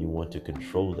 and you want to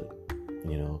control it.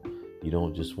 You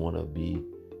don't just want to be,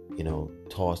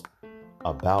 tossed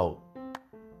about,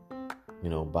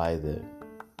 by the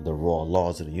raw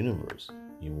laws of the universe.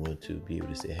 You want to be able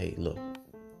to say, hey, look,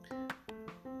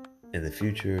 in the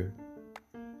future,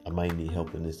 I might need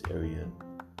help in this area.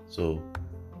 So,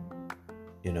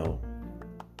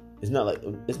 it's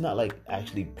not like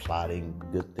actually plotting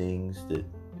good things that,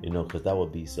 because that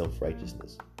would be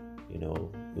self-righteousness,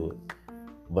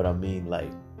 but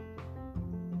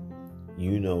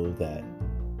that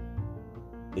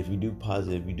if you do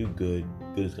positive, you do good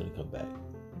is going to come back.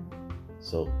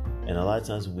 So, and a lot of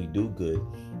times when we do good,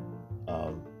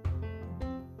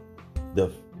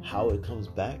 how it comes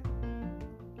back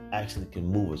actually can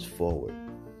move us forward.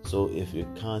 So if you're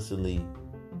constantly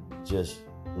just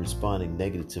responding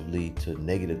negatively to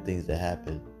negative things that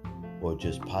happen, or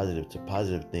just positive to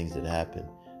positive things that happen,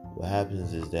 what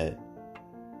happens is that,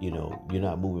 you're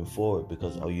not moving forward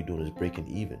because all you're doing is breaking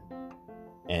even,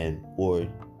 or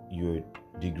you're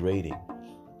degrading,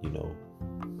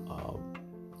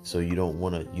 so you don't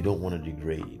want to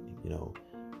degrade,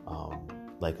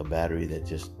 like a battery that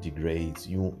just degrades.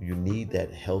 You need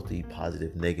that healthy,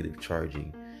 positive, negative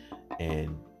charging,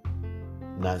 and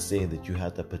not saying that you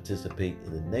have to participate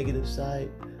in the negative side,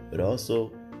 but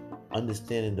also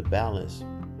understanding the balance.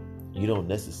 You don't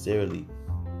necessarily,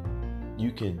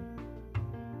 you can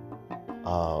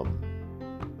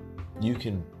you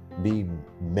can be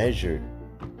measured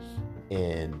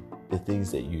in the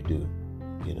things that you do,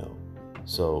 you know.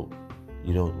 So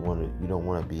you don't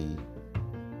want to be,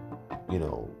 you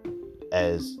know,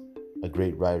 as a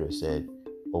great writer said,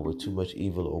 over too much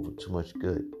evil, over too much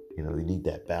good. You know, you need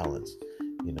that balance,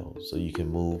 you know, so you can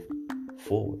move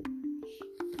forward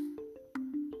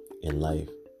in life.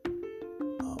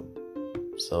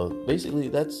 So basically,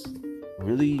 that's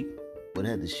really what I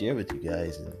had to share with you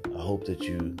guys, and I hope that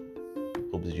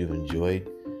you've enjoyed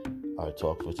our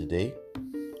talk for today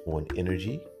on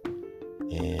energy,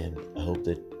 and I hope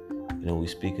that, you know, we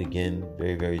speak again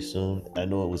very, very soon. I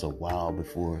know it was a while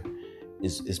before.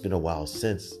 It's been a while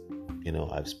since, you know,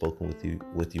 I've spoken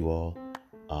with you all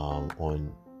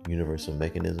on universal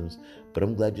mechanisms, but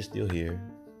I'm glad you're still here,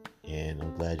 and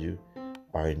I'm glad you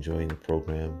are enjoying the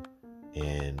program,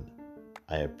 and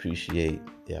I appreciate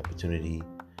the opportunity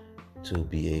to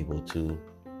be able to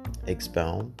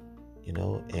expound, you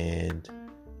know, and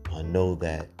I know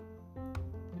that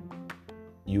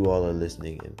you all are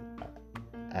listening and are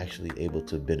actually able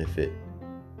to benefit.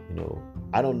 You know,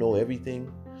 I don't know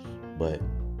everything, but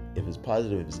if it's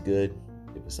positive, if it's good,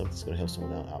 if it's something that's going to help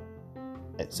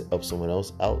someone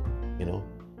else out, you know,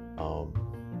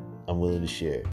 I'm willing to share.